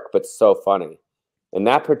dark, but so funny. And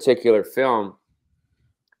that particular film,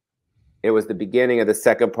 it was the beginning of the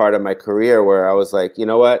second part of my career, where I was like, you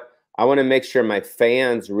know what? I want to make sure my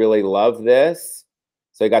fans really love this.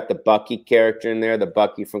 So I got the Bucky character in there, the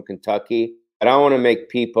Bucky from Kentucky. But I want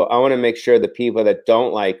to make sure the people that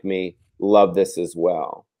don't like me love this as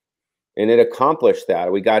well. And it accomplished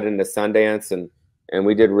that. We got into Sundance, and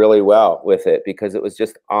we did really well with it, because it was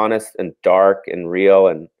just honest and dark and real.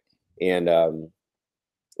 And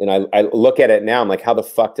I look at it now, I'm like, how the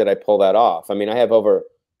fuck did I pull that off? I mean, I have over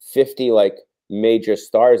 50 like major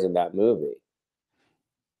stars in that movie.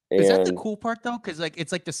 Is that the cool part though? Because like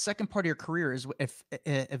it's like the second part of your career is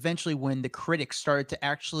eventually when the critics started to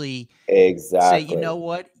actually say, you know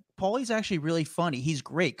what, Pauly's actually really funny. He's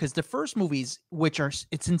great. Because the first movies,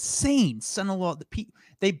 it's insane. Son-in-law,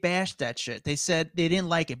 they bashed that shit. They said they didn't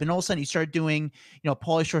like it, but all of a sudden you started doing, you know,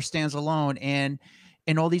 Pauly Shore Stands Alone and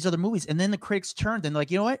all these other movies, and then the critics turned and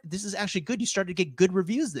like, you know what, this is actually good. You started to get good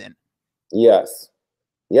reviews then. Yes,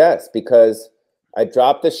 because I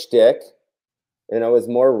dropped the shtick. And I was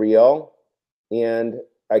more real, and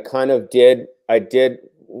I did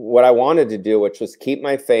what I wanted to do, which was keep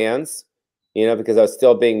my fans, you know, because I was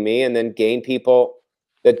still being me, and then gain people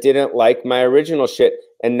that didn't like my original shit.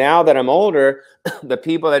 And now that I'm older, the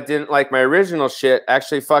people that didn't like my original shit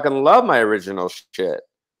actually fucking love my original shit.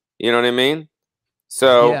 You know what I mean?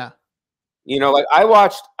 So, yeah. You know, like I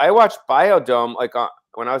watched Biodome like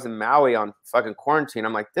when I was in Maui on fucking quarantine.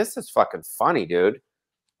 I'm like, this is fucking funny, dude.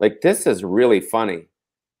 Like, this is really funny.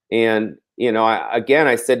 And, you know,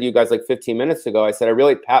 I said to you guys like 15 minutes ago, I said, I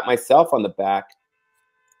really pat myself on the back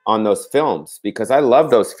on those films, because I love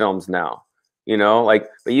those films now, you know, like,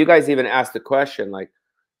 but you guys even asked the question, like,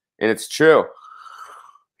 and it's true,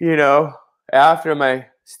 you know, after my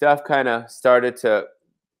stuff kind of started to,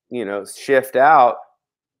 you know, shift out,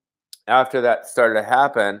 after that started to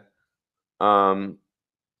happen,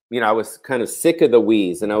 you know, I was kind of sick of the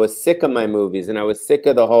wheeze, and I was sick of my movies, and I was sick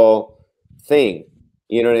of the whole thing.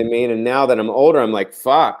 You know what I mean? And now that I'm older, I'm like,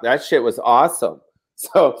 fuck, that shit was awesome.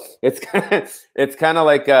 So it's kind of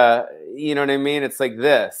like, you know what I mean? It's like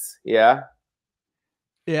this. Yeah.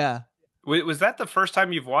 Yeah. Was that the first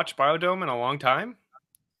time you've watched Biodome in a long time?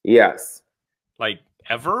 Yes. Like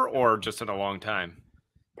ever, or just in a long time?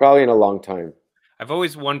 Probably in a long time. I've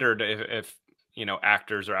always wondered if you know,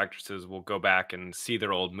 actors or actresses will go back and see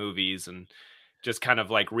their old movies and just kind of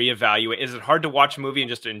like reevaluate. Is it hard to watch a movie and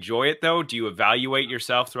just enjoy it though? Do you evaluate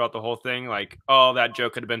yourself throughout the whole thing? Like, oh, that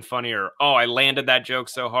joke could have been funny, or oh, I landed that joke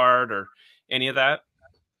so hard, or Any of that?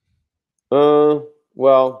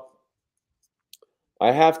 Well,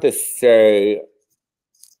 I have to say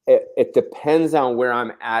it depends on where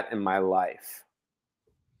I'm at in my life.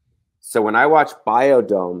 So when I watched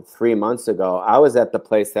Biodome 3 months ago, I was at the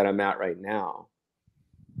place that I'm at right now.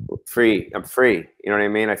 Free. I'm free. You know what I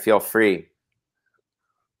mean? I feel free.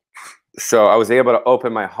 So I was able to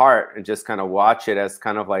open my heart and just kind of watch it as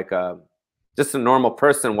kind of like just a normal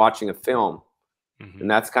person watching a film.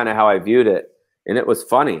 And that's kind of how I viewed it. And it was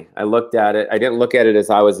funny. I looked at it. I didn't look at it as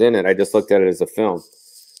I was in it. I just looked at it as a film,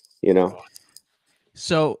 you know?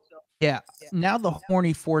 So, yeah, now the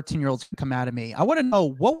horny 14-year-olds come out of me. I want to know,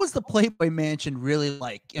 what was the Playboy Mansion really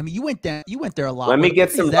like? I mean, you went there a lot. Let me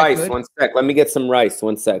get some rice. Good? 1 sec. Let me get some rice.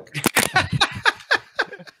 1 sec.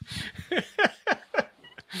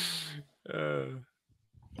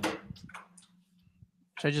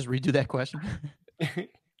 Should I just redo that question? And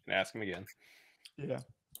ask him again. Yeah.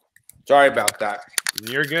 Sorry about that.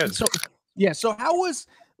 You're good. So, yeah. So how was?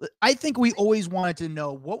 I think we always wanted to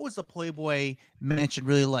know, what was the Playboy Mansion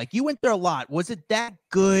really like? You went there a lot. Was it that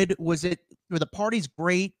good? Were the parties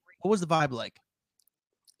great? What was the vibe like?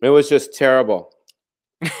 It was just terrible.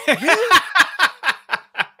 Really?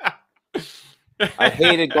 I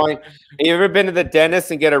hated going. Have you ever been to the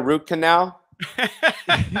dentist and get a root canal?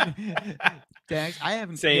 Thanks. I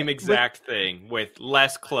haven't. Same exact thing with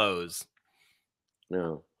less clothes.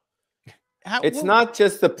 No. It's not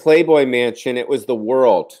just the Playboy Mansion. It was the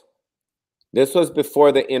world. This was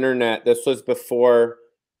before the internet. This was before.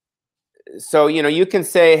 So, you know, you can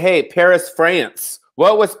say, hey, Paris, France.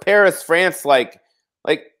 What was Paris, France like?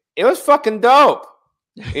 Like, it was fucking dope.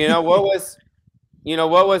 You know, what was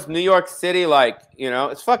New York City like? You know,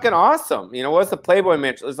 it's fucking awesome. You know, what was the Playboy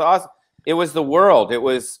Mansion? It was awesome. It was the world. It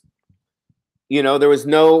was, you know, there was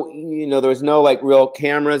no like real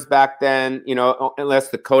cameras back then, you know, unless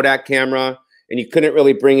the Kodak camera, and you couldn't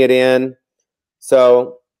really bring it in.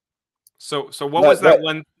 So what was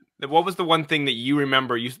the one thing that you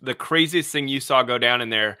remember, the craziest thing you saw go down in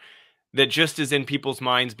there that just is in people's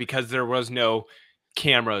minds because there was no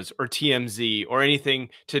cameras or TMZ or anything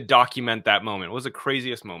to document that moment? What was the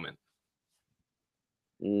craziest moment?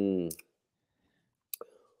 Well,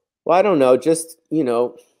 I don't know. Just, you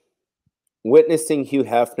know, witnessing Hugh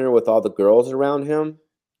Hefner with all the girls around him,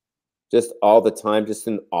 just all the time, just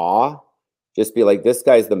in awe, just be like, this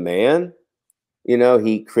guy's the man. You know,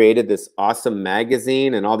 he created this awesome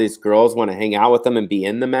magazine and all these girls want to hang out with him and be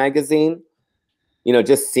in the magazine. You know,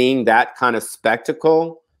 just seeing that kind of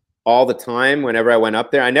spectacle all the time whenever I went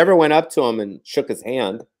up there. I never went up to him and shook his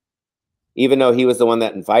hand, even though he was the one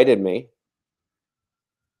that invited me.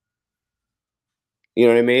 You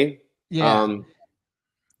know what I mean? Yeah.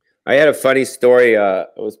 I had a funny story. It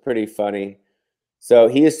was pretty funny. So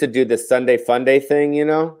he used to do the Sunday Funday thing, you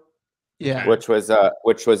know? Yeah. Which was the I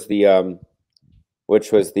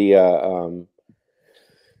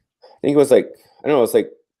think it was like, I don't know, it was like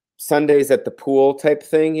Sundays at the pool type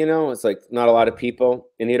thing, you know? It's like not a lot of people.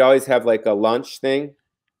 And he'd always have like a lunch thing.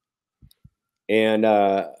 And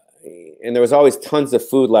there was always tons of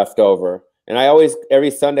food left over. And every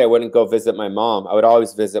Sunday I wouldn't go visit my mom. I would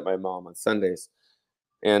always visit my mom on Sundays.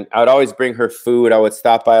 And I would always bring her food. I would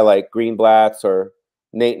stop by like Greenblatt's or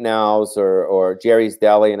Nate Now's or Jerry's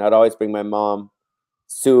Deli. And I'd always bring my mom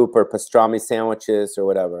soup or pastrami sandwiches or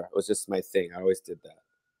whatever. It was just my thing. I always did that.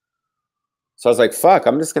 So I was like, fuck,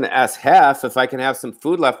 I'm just going to ask Hef if I can have some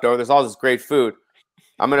food left over. There's all this great food.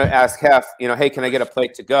 I'm going to ask Hef, you know, hey, can I get a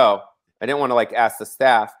plate to go? I didn't want to like ask the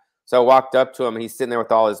staff. So I walked up to him and he's sitting there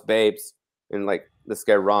with all his babes and like this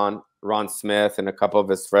guy, Ron Smith and a couple of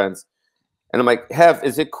his friends. And I'm like, Hef,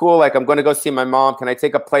 is it cool? Like, I'm going to go see my mom. Can I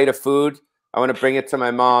take a plate of food? I want to bring it to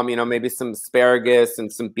my mom, you know, maybe some asparagus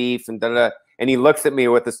and some beef and da-da-da. And he looks at me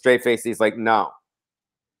with a straight face. He's like, no.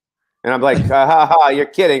 And I'm like, ha ha, you're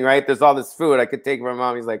kidding, right? There's all this food I could take for my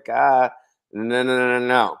mom. He's like,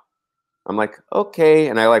 no. I'm like, okay.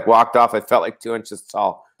 And I like walked off. I felt like 2 inches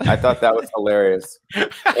tall. I thought that was hilarious.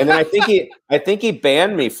 And then I think he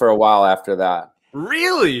banned me for a while after that.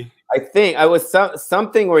 Really? I think I was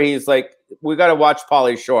something where he's like, we got to watch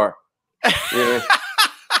Pauly Shore. Because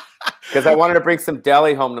I wanted to bring some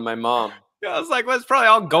deli home to my mom. I was like, well, it's probably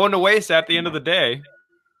all going to waste at the end of the day.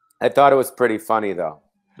 I thought it was pretty funny, though.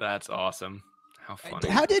 That's awesome. How funny.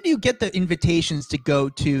 How did you get the invitations to go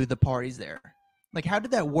to the parties there? Like, how did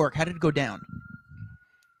that work? How did it go down?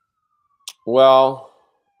 Well,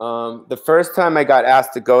 the first time I got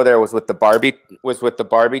asked to go there was with the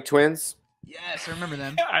Barbie twins. Yes, I remember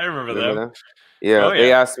them. I remember them. Yeah,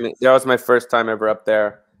 they asked me. That was my first time ever up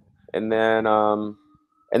there, and then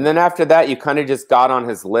after that, you kind of just got on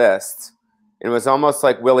his list, And it was almost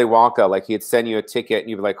like Willy Wonka, like he'd send you a ticket and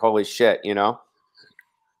you'd be like, holy shit, you know?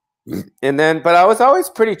 And then, but I was always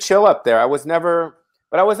pretty chill up there. I was never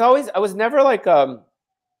like a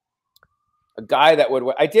guy that would,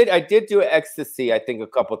 I did do ecstasy, I think a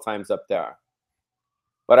couple times up there,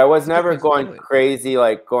 but I was never going crazy,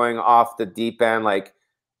 like going off the deep end, like,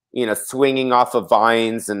 you know, swinging off of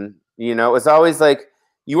vines. And, you know, it was always like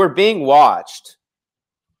you were being watched.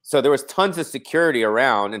 So there was tons of security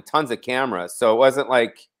around and tons of cameras. So it wasn't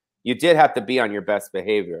like you did have to be on your best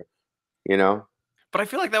behavior, you know? But I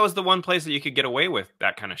feel like that was the one place that you could get away with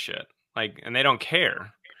that kind of shit. Like, and they don't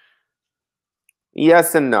care.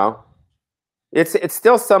 Yes and no. It's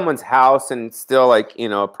still someone's house and still like, you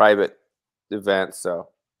know, a private event. So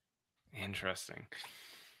interesting.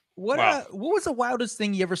 What was the wildest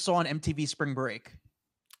thing you ever saw on MTV Spring Break?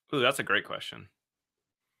 Ooh, that's a great question.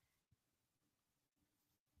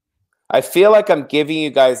 I feel like I'm giving you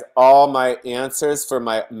guys all my answers for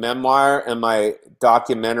my memoir and my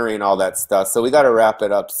documentary and all that stuff. So we got to wrap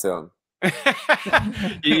it up soon.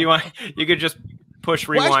 You could just push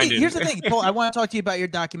rewind. Well, actually, here's the thing, Paul. I want to talk to you about your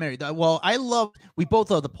documentary. Well, we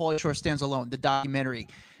both love the Pauly Shore Stands Alone, the documentary,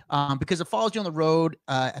 because it follows you on the road.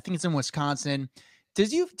 I think it's in Wisconsin. Do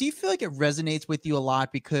you feel like it resonates with you a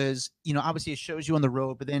lot? Because, you know, obviously it shows you on the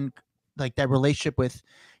road, but then like that relationship with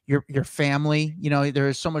your family, you know, there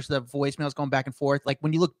is so much of the voicemails going back and forth. Like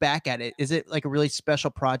when you look back at it, is it like a really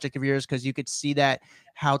special project of yours? Because you could see that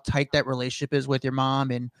how tight that relationship is with your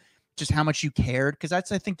mom and just how much you cared. Because I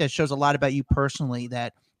think that shows a lot about you personally,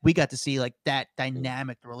 that we got to see like that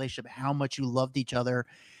dynamic relationship, how much you loved each other.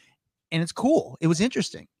 And it's cool. It was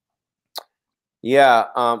interesting. Yeah.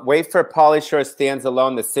 Wait for Pauly Shore Stands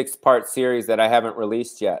Alone, the 6-part series that I haven't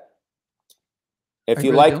released yet. If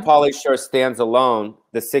you like Pauly Shore Stands Alone,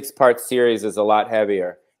 the 6-part series is a lot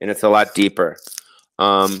heavier and it's a lot deeper.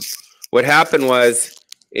 What happened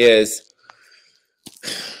is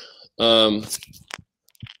my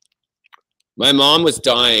mom was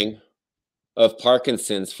dying of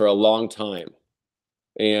Parkinson's for a long time.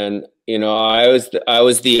 And, you know, I was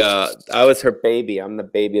her baby. I'm the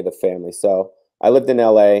baby of the family. So I lived in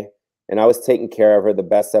LA and I was taking care of her the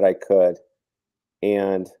best that I could.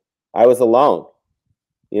 And I was alone.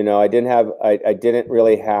 You know, I didn't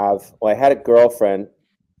really have, well, I had a girlfriend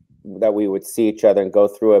that we would see each other and go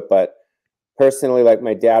through it. But personally, like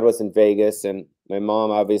my dad was in Vegas and my mom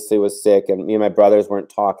obviously was sick and me and my brothers weren't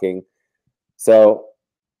talking. So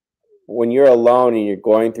when you're alone and you're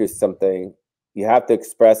going through something, you have to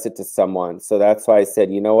express it to someone. So that's why I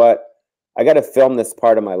said, you know what? I got to film this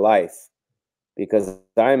part of my life because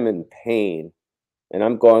I'm in pain and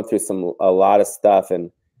I'm going through a lot of stuff,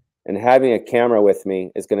 and having a camera with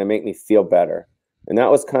me is going to make me feel better. And that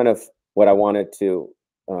was kind of what I wanted to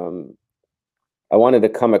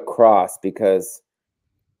come across, because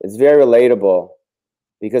it's very relatable.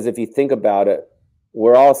 Because if you think about it,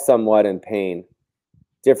 we're all somewhat in pain,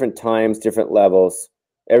 different times, different levels.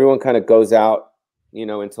 Everyone kind of goes out, you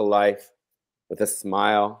know, into life with a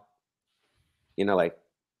smile, you know, like,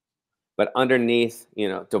 but underneath, you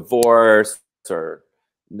know, divorce or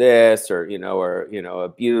this or, you know,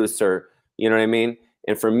 abuse or, you know what I mean?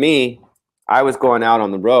 And for me, I was going out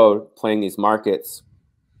on the road playing these markets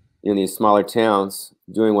in these smaller towns,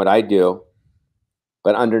 doing what I do.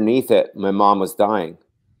 But underneath it, my mom was dying.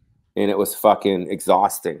 And it was fucking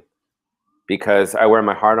exhausting because I wear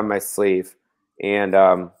my heart on my sleeve. And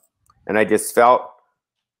I just felt,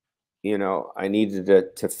 you know, I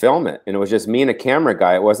needed to film it. And it was just me and a camera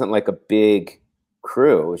guy. It wasn't like a big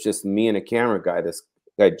crew. It was just me and a camera guy, this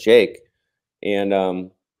guy, Jake. And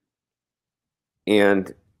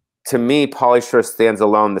to me, Pauly Shore Stands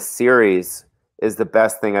Alone, the series, is the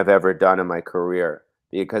best thing I've ever done in my career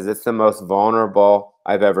because it's the most vulnerable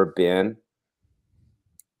I've ever been.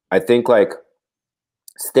 I think like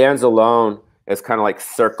Stands Alone is kind of like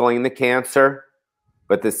circling the cancer,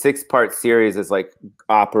 but the 6-part series is like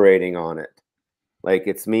operating on it. Like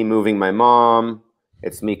it's me moving my mom,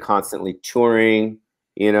 it's me constantly touring,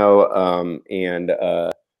 you know, and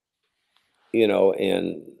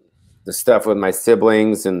the stuff with my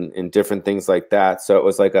siblings and different things like that. So it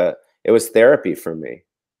was like it was therapy for me.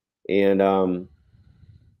 And I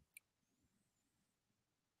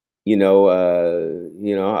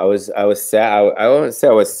was sad. I wouldn't say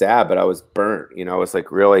I was sad, but I was burnt. You know, I was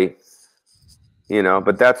like really, you know.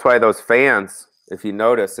 But that's why those fans, if you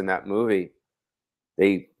notice in that movie,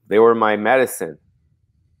 they were my medicine.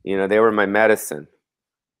 You know, they were my medicine.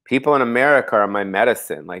 People in America are my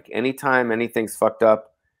medicine. Like anytime anything's fucked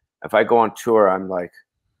up, if I go on tour, I'm like,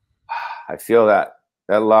 I feel that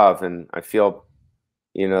love, and I feel,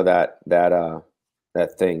 you know, that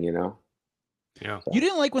thing, you know. Yeah. You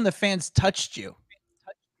didn't like when the fans touched you.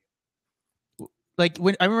 Like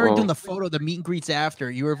when I remember doing the photo, the meet and greets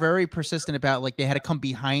after, you were very persistent about like they had to come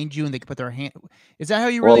behind you and they could put their hand. Is that how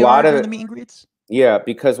you really are doing the meet and greets? Yeah,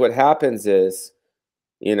 because what happens is,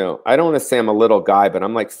 you know, I don't want to say I'm a little guy, but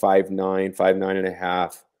I'm like 5'9",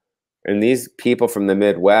 5'9.5". And these people from the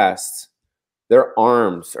Midwest, their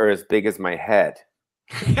arms are as big as my head.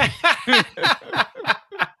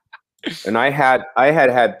 And I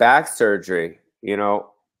had back surgery, you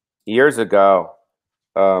know, years ago,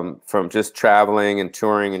 from just traveling and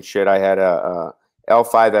touring and shit. I had a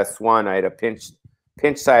L5S1. I had a pinch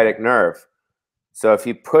sciatic nerve. So if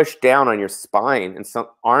you push down on your spine and some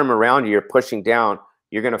arm around you, you're pushing down,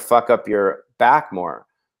 you're going to fuck up your back more.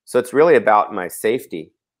 So it's really about my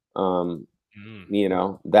safety. You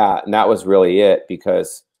know, and that was really it,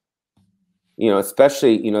 because, you know,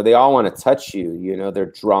 especially, you know, they all want to touch you, you know,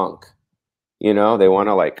 they're drunk, you know, they want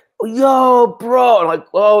to like, oh, yo, bro, I'm like,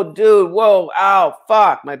 oh, dude, whoa, ow,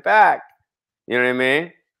 fuck, my back. You know what I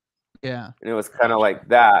mean? Yeah. And it was kind of like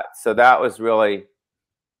that. So that was really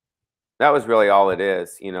all it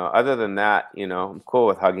is, you know. Other than that, you know, I'm cool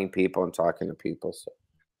with hugging people and talking to people. So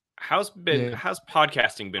how's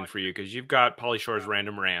podcasting been for you? Because you've got Pauly Shore's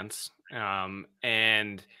Random Rants,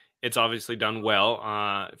 and it's obviously done well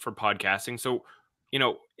for podcasting. So, you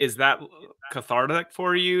know, is that cathartic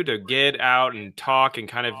for you to get out and talk and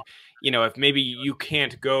kind of, you know, if maybe you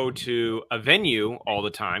can't go to a venue all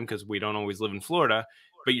the time because we don't always live in Florida,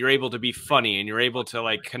 but you're able to be funny and you're able to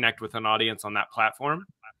like connect with an audience on that platform?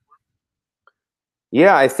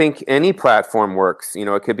 yeah, I think any platform works. You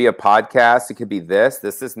know, it could be a podcast. It could be this.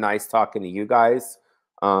 This is nice talking to you guys.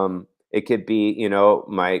 It could be, you know,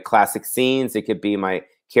 my classic scenes. It could be my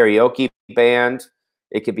karaoke band.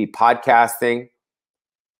 It could be podcasting.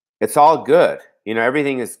 It's all good. You know,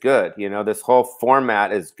 everything is good. You know, this whole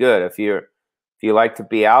format is good. If you like to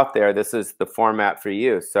be out there, this is the format for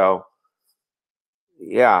you. So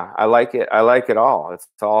yeah, I like it. I like it all. It's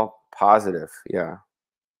all positive. Yeah.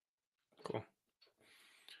 Cool.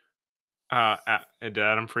 Did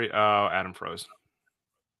Adam free? Oh, Adam froze.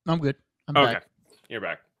 I'm good. I'm okay. back. You're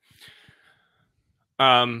back.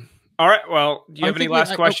 All right. Well, do you have any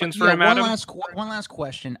last questions for him, Adam? One last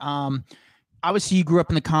question. Obviously you grew up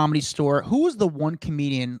in the Comedy Store. Who was the one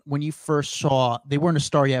comedian when you first saw, they weren't a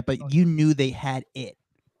star yet, but you knew they had it?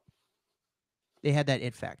 They had that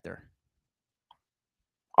it factor.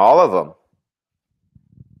 All of them.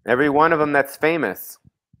 Every one of them that's famous,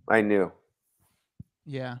 I knew.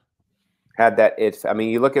 Yeah. Had that it. I mean,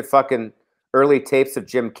 you look at fucking early tapes of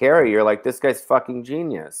Jim Carrey, you're like, this guy's fucking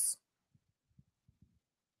genius.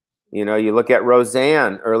 You know, you look at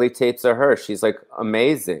Roseanne, early tapes of her, she's like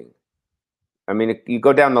amazing. I mean, you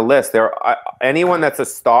go down the list, anyone that's a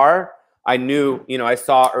star, I knew, you know, I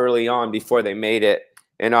saw early on before they made it,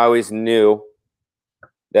 and I always knew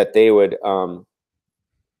that they would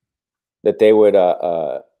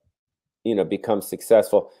you know, become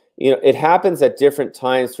successful. You know, it happens at different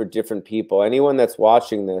times for different people. Anyone that's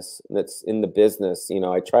watching this, that's in the business, you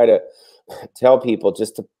know, I try to tell people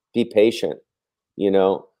just to be patient. You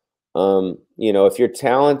know, if you're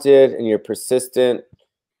talented and you're persistent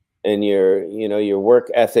and your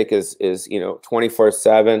work ethic is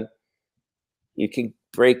 24/7, you can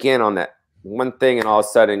break in on that one thing and all of a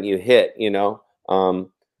sudden you hit. You know,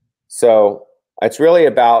 so it's really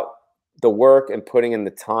about the work and putting in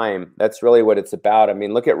the time. That's really what it's about. I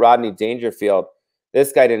mean, look at Rodney Dangerfield.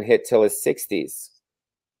 This guy didn't hit till his 60s,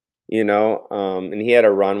 you know, and he had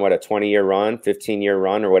a run, what, a 20-year run, 15-year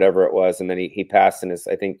run or whatever it was. And then he passed in his,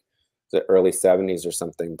 I think, the early 70s or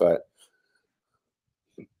something. But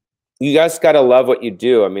you guys got to love what you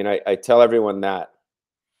do. I mean, I tell everyone that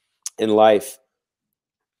in life,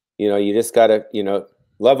 you know, you just got to, you know,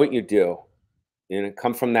 love what you do, you know,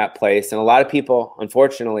 come from that place. And a lot of people,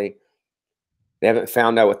 unfortunately, they haven't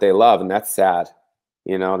found out what they love, and that's sad.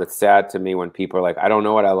 You know, that's sad to me when people are like, I don't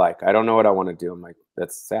know what I like. I don't know what I want to do. I'm like,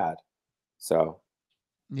 that's sad. So,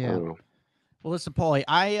 yeah. Well, listen, Pauly,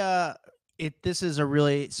 this is a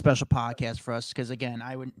really special podcast for us because, again,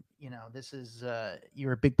 this is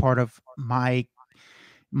you're a big part of my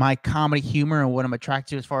comedy humor and what I'm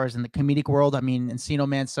attracted to as far as in the comedic world. I mean, Encino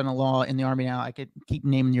Man, Son-in-Law, In the Army Now. I could keep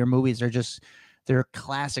naming your movies. They're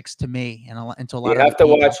classics to me and to a lot of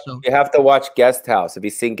people. You have to watch Guest House. Have you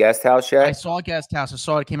seen Guest House yet? I saw Guest House. I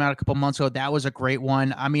saw it came out a couple months ago. That was a great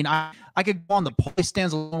one. I mean, I could go on the Pauly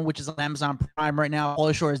Stands Alone, which is on Amazon Prime right now.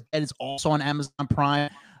 Pauly Shore is Dead is also on Amazon Prime.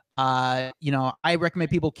 You know, I recommend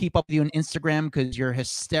people keep up with you on Instagram because you're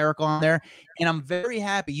hysterical on there. And I'm very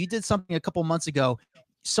happy. You did something a couple months ago.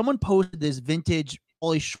 Someone posted this vintage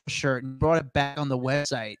Pauly Shore shirt and brought it back on the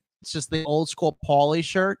website. It's just the old school Pauly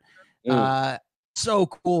shirt. Mm. So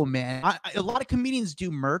cool, man. A lot of comedians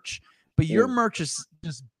do merch, but your merch is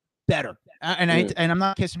just better. And I'm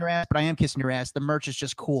not kissing your ass, but I am kissing your ass. The merch is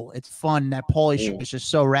just cool. It's fun. That Pauly shirt is just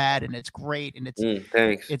so rad, and it's great, and it's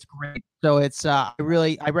thanks. It's great. So it's I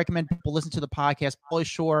recommend people listen to the podcast. Pauly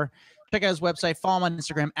Shore. Check out his website. Follow him on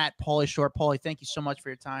Instagram at Pauly Shore. Pauly, thank you so much for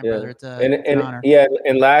your time, brother. It's an honor. Yeah,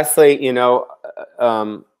 and lastly, I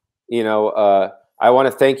want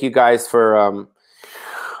to thank you guys for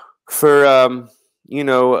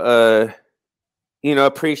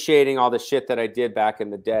appreciating all the shit that I did back in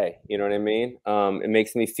the day. You know what I mean? It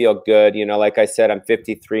makes me feel good. Like I said, I'm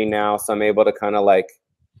 53 now, so I'm able to kind of like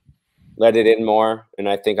let it in more, and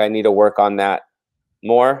I think I need to work on that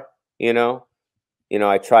more.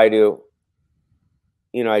 I try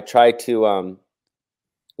to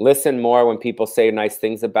listen more when people say nice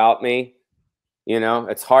things about me.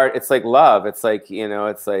 It's hard. It's like love. It's like,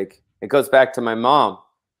 it's like, it goes back to my mom.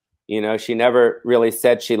 She never really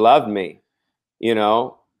said she loved me,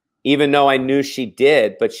 even though I knew she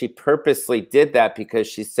did, but she purposely did that because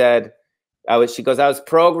she said, she goes, I was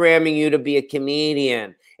programming you to be a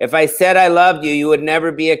comedian. If I said I loved you, you would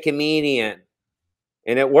never be a comedian.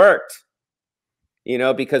 And it worked,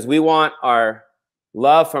 because we want our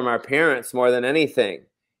love from our parents more than anything.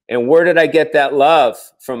 And where did I get that love?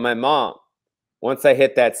 From my mom. Once I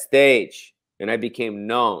hit that stage and I became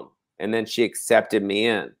known, and then she accepted me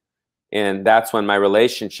in. And that's when my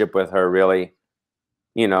relationship with her really,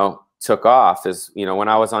 took off. When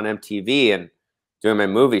I was on MTV and doing my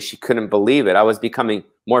movie, she couldn't believe it. I was becoming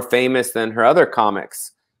more famous than her other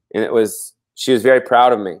comics. And she was very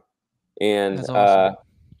proud of me. And, that's awesome.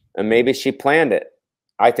 And maybe she planned it.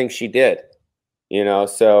 I think she did,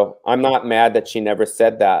 so I'm not mad that she never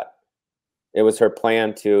said that. It was her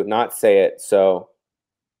plan to not say it. So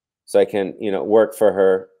I can, work for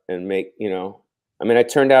her and make, I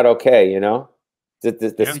turned out okay,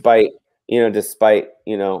 despite,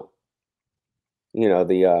 the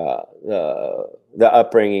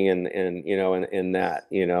upbringing and that,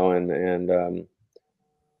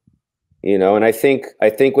 and I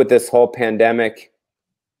think with this whole pandemic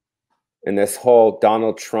and this whole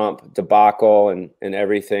Donald Trump debacle and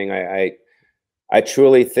everything, I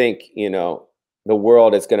truly think, the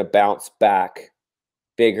world is going to bounce back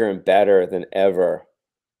bigger and better than ever.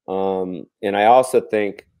 And I also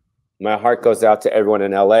think my heart goes out to everyone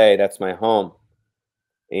in LA. That's my home.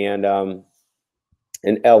 And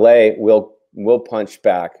in LA, we'll punch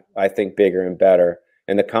back, I think, bigger and better.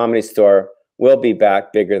 And the Comedy Store will be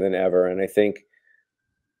back bigger than ever. And I think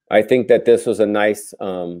that this was a nice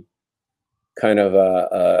kind of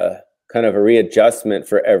a readjustment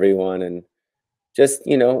for everyone. And just,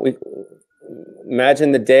 we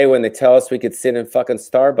imagine the day when they tell us we could sit in fucking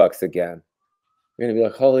Starbucks again. We're gonna be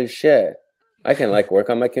like, holy shit, I can like work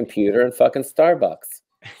on my computer in fucking Starbucks.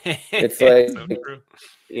 It's like, so true.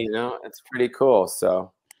 It's pretty cool.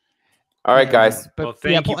 So, all right, guys. But well,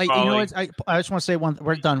 thank you, Pauly. I just want to say one.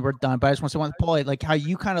 We're done. But I just want to say one, Pauly, like how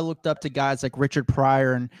you kind of looked up to guys like Richard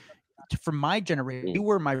Pryor, and from my generation, you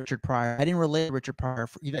were my Richard Pryor. I didn't relate to Richard Pryor.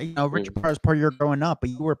 Richard Pryor was part of your growing up, but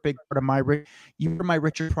you were a big part of you were my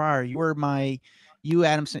Richard Pryor. You were you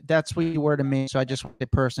Adam. That's what you were to me. So I just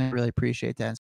personally really appreciate that.